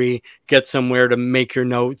diary, get somewhere to make your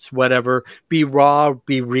notes, whatever. Be raw,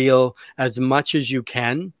 be real as much as you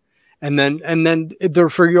can. And then they're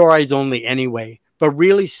for your eyes only anyway. But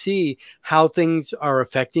really see how things are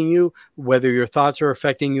affecting you, whether your thoughts are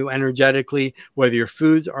affecting you energetically, whether your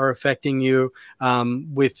foods are affecting you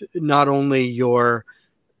with not only your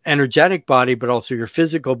energetic body, but also your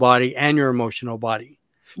physical body and your emotional body.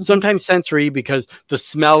 Sometimes sensory, because the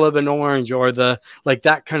smell of an orange or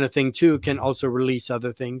that kind of thing too can also release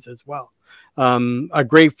other things as well. A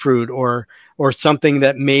grapefruit or something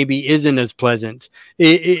that maybe isn't as pleasant,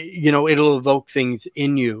 it'll evoke things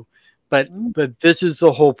in you. But this is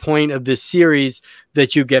the whole point of this series,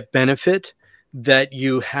 that you get benefit, that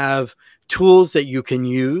you have tools that you can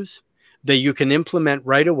use, that you can implement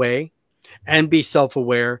right away and be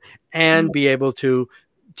self-aware and be able to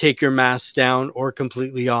take your mask down or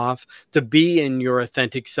completely off, to be in your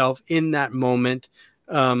authentic self in that moment,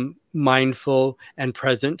 mindful and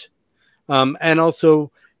present. And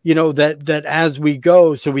also, that as we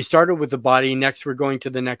go, so we started with the body, next we're going to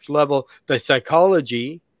the next level, the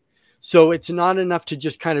psychology. So it's not enough to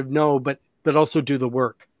just kind of know, but also do the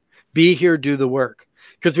work. Be here, do the work.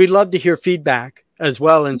 Because we'd love to hear feedback as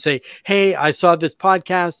well and say, hey, I saw this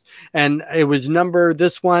podcast and it was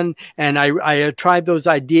this one. And I tried those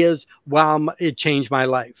ideas. Wow, it changed my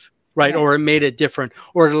life, right? Yeah. Or it made it different,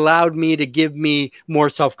 or it allowed me to give me more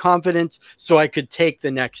self-confidence so I could take the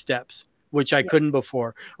next steps, which I couldn't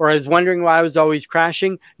before. Or I was wondering why I was always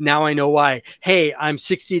crashing. Now I know why. Hey, I'm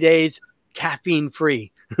 60 days caffeine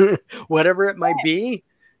free. Whatever it might be,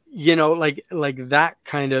 like that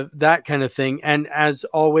kind of thing. And as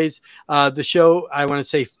always, the show, I want to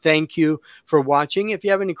say thank you for watching. If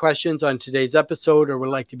you have any questions on today's episode, or would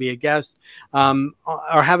like to be a guest,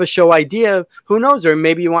 or have a show idea, who knows? Or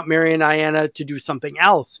maybe you want Mary and Diana to do something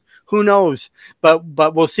else. Who knows?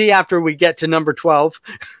 But we'll see after we get to number 12.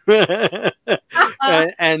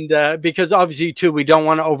 and because obviously too, we don't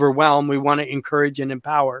want to overwhelm. We want to encourage and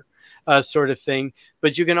empower. Sort of thing.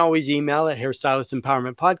 But you can always email at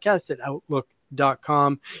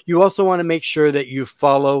hairstylistempowermentpodcast@outlook.com. You also want to make sure that you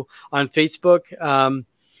follow on Facebook,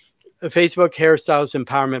 Facebook Hairstylist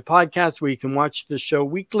Empowerment Podcast, where you can watch the show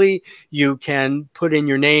weekly. You can put in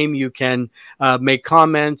your name. You can make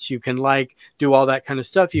comments. You can do all that kind of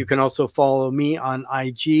stuff. You can also follow me on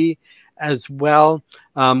IG as well.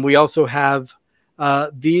 We also have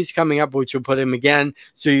these coming up, which we'll put in again,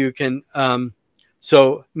 so you can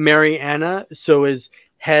So Mariana, so is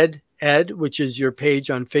Head Ed, which is your page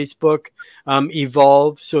on Facebook.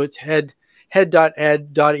 Evolve, so it's head.ed.evolve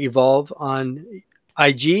on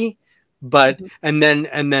IG. But and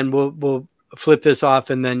then we'll flip this off,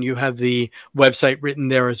 and then you have the website written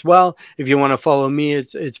there as well. If you want to follow me,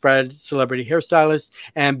 it's Brad, Celebrity Hairstylist,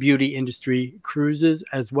 and Beauty Industry Cruises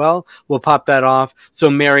as well. We'll pop that off. So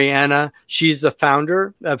Mariana, she's the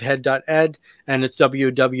founder of head.ed, and it's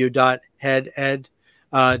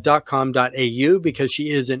www.headed.com.au because she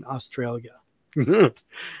is in Australia. Down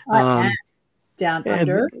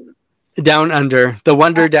under. Down under, the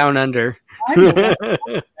wonder down under.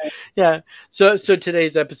 Yeah. So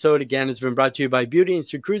today's episode again has been brought to you by Beauty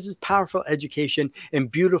Industry Cruises, powerful education in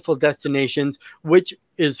beautiful destinations, which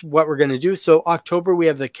is what we're going to do. So October, we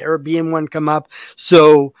have the Caribbean one come up.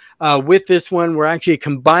 So with this one, we're actually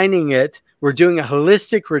combining it. We're doing a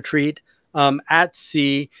holistic retreat at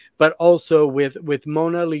sea, but also with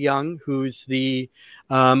Mona Leung, who's the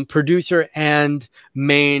producer and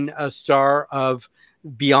main star of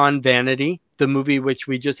Beyond Vanity, the movie, which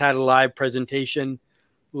we just had a live presentation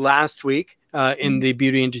last week in the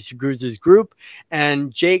Beauty Industry Cruises group.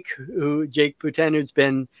 And Jake Putin, who's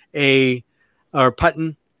been or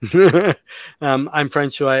Putton, I'm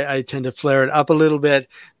French, so I tend to flare it up a little bit,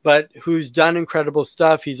 but who's done incredible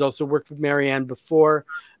stuff. He's also worked with Mariana before,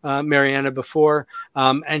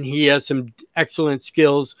 and he has some excellent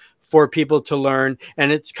skills for people to learn,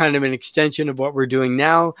 and it's kind of an extension of what we're doing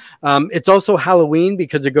now. It's also Halloween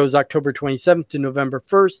because it goes October 27th to November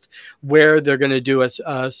 1st, where they're going to do a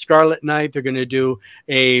Scarlet Night. They're going to do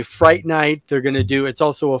a Fright Night. It's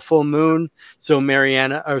also a full moon. So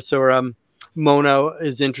Mona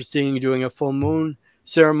is interested in doing a full moon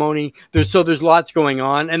ceremony. There's lots going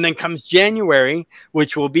on. And then comes January,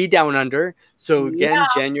 which will be down under. So again,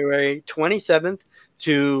 January 27th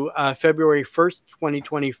to February 1st,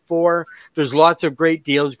 2024. There's lots of great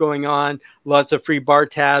deals going on, lots of free bar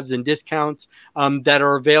tabs and discounts that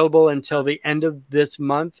are available until the end of this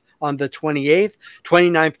month on the 28th.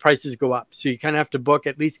 29th prices go up. So you kind of have to book,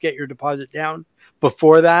 at least get your deposit down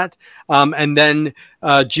before that. And then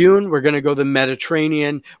June, we're going to go the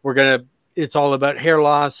Mediterranean. It's all about hair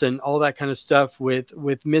loss and all that kind of stuff with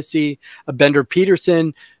Missy Bender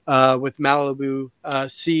Peterson with Malibu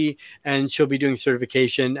Sea, and she'll be doing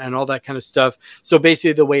certification and all that kind of stuff. So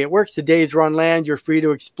basically the way it works, the days are on land. You're free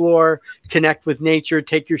to explore, connect with nature,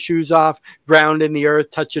 take your shoes off, ground in the earth,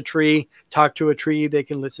 touch a tree, talk to a tree. They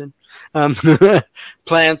can listen.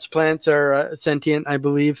 Plants are sentient, I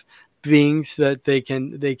believe, beings that they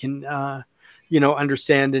can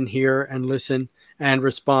understand and hear and listen and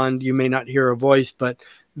respond. You may not hear a voice, but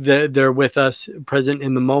they're with us, present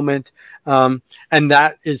in the moment. And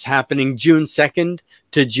that is happening June 2nd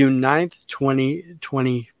to June 9th,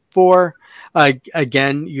 2024.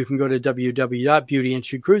 Again, you can go to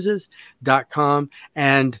www.beautyindustrycruises.com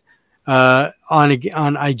and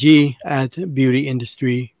on IG at Beauty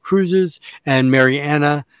Industry Cruises. And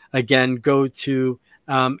Mariana, again, go to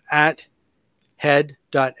at head.ed.evolve.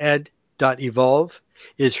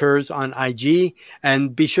 is hers on IG,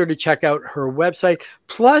 and be sure to check out her website.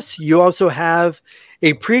 Plus, you also have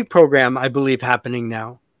a pre-program, I believe, happening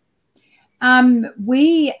now.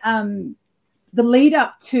 The lead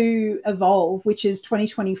up to Evolve, which is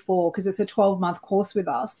 2024, because it's a 12-month course with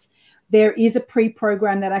us, there is a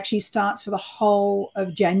pre-program that actually starts for the whole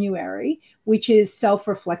of January, which is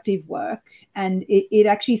self-reflective work. And it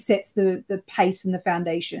actually sets the pace and the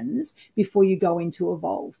foundations before you go into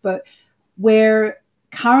Evolve. But where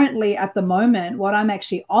currently at the moment, what I'm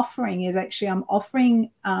actually offering is I'm offering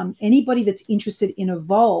anybody that's interested in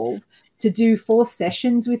Evolve to do 4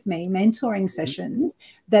 sessions with me, mentoring sessions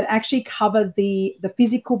that actually cover the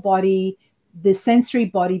physical body, the sensory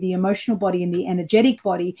body, the emotional body, and the energetic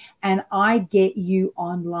body. And I get you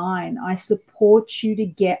online. I support you to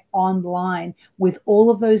get online with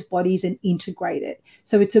all of those bodies and integrate it.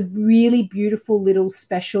 So it's a really beautiful little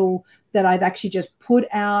special that I've actually just put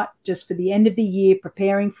out just for the end of the year,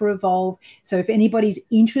 preparing for Evolve. So if anybody's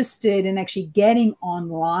interested in actually getting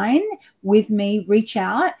online with me, reach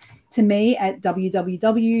out to me at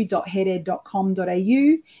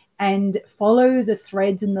www.headed.com.au and follow the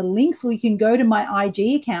threads and the links, or you can go to my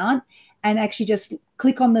IG account and actually just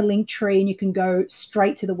click on the link tree and you can go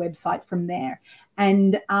straight to the website from there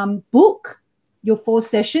and book your 4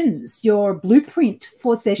 sessions, your blueprint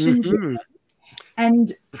 4 sessions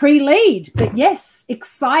and pre-lead. But yes,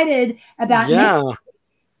 excited about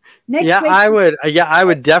next week. I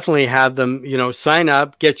would definitely have them, sign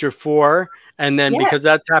up, get your 4, and then because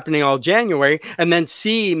that's happening all January, and then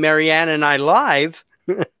see Mariana and I live,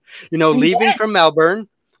 leaving from Melbourne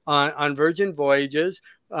on Virgin Voyages.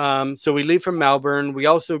 So we leave from Melbourne. We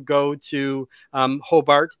also go to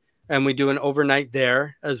Hobart, and we do an overnight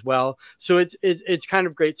there as well. So it's kind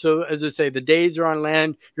of great. So as I say, the days are on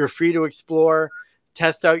land. You're free to explore,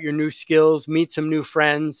 test out your new skills, meet some new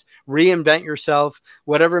friends, reinvent yourself,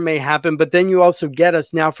 whatever may happen. But then you also get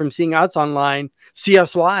us now from seeing us online, see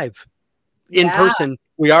us live in person.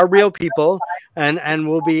 We are real people, and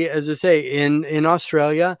we'll be, as I say, in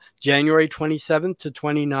Australia, January 27th to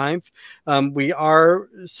 29th. We are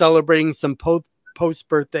celebrating some post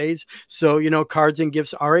birthdays, so cards and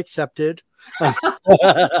gifts are accepted.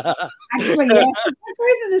 Actually, yeah, we're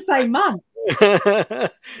in the same month.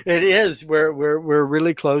 It is. We're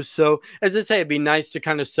really close. So as I say, it'd be nice to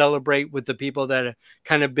kind of celebrate with the people that have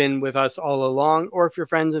kind of been with us all along, or if your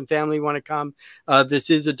friends and family want to come. This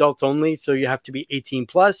is adults only, so you have to be 18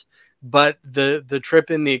 plus. But the trip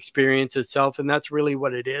and the experience itself, and that's really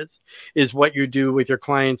what it is what you do with your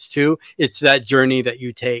clients too. It's that journey that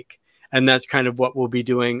you take, and that's kind of what we'll be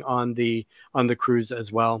doing on the cruise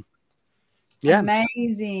as well. Yeah,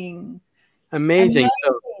 amazing. So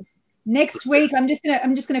next week, I'm just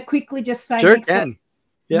gonna quickly just say, sure,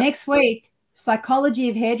 next week, psychology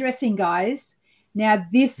of hairdressing, guys. Now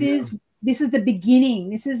this is the beginning.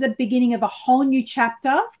 This is the beginning of a whole new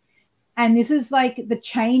chapter, and this is like the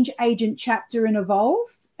change agent chapter in Evolve.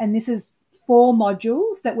 And this is 4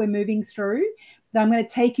 modules that we're moving through, that I'm going to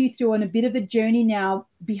take you through on a bit of a journey now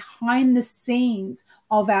behind the scenes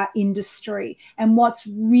of our industry and what's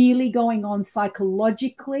really going on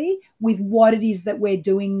psychologically with what it is that we're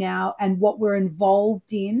doing now and what we're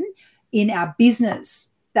involved in our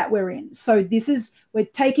business that we're in. So we're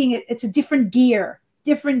taking it, it's a different gear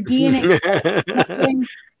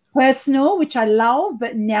personal, which I love,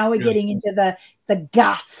 but now we're getting into the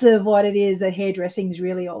guts of what it is that hairdressing is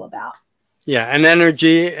really all about. Yeah, and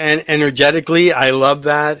energy and energetically, I love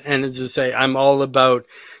that. And as I say, I'm all about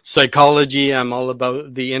psychology. I'm all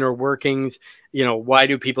about the inner workings. Why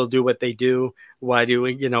do people do what they do? Why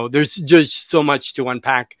do there's just so much to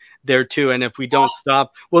unpack there too. And if we don't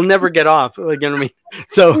stop, we'll never get off.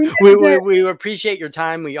 So we appreciate your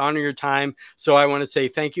time. We honor your time. So I want to say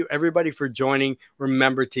thank you, everybody, for joining.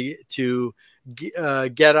 Remember to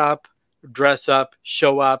get up, dress up,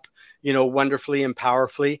 show up, wonderfully and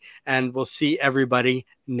powerfully. And we'll see everybody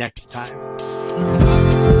next time.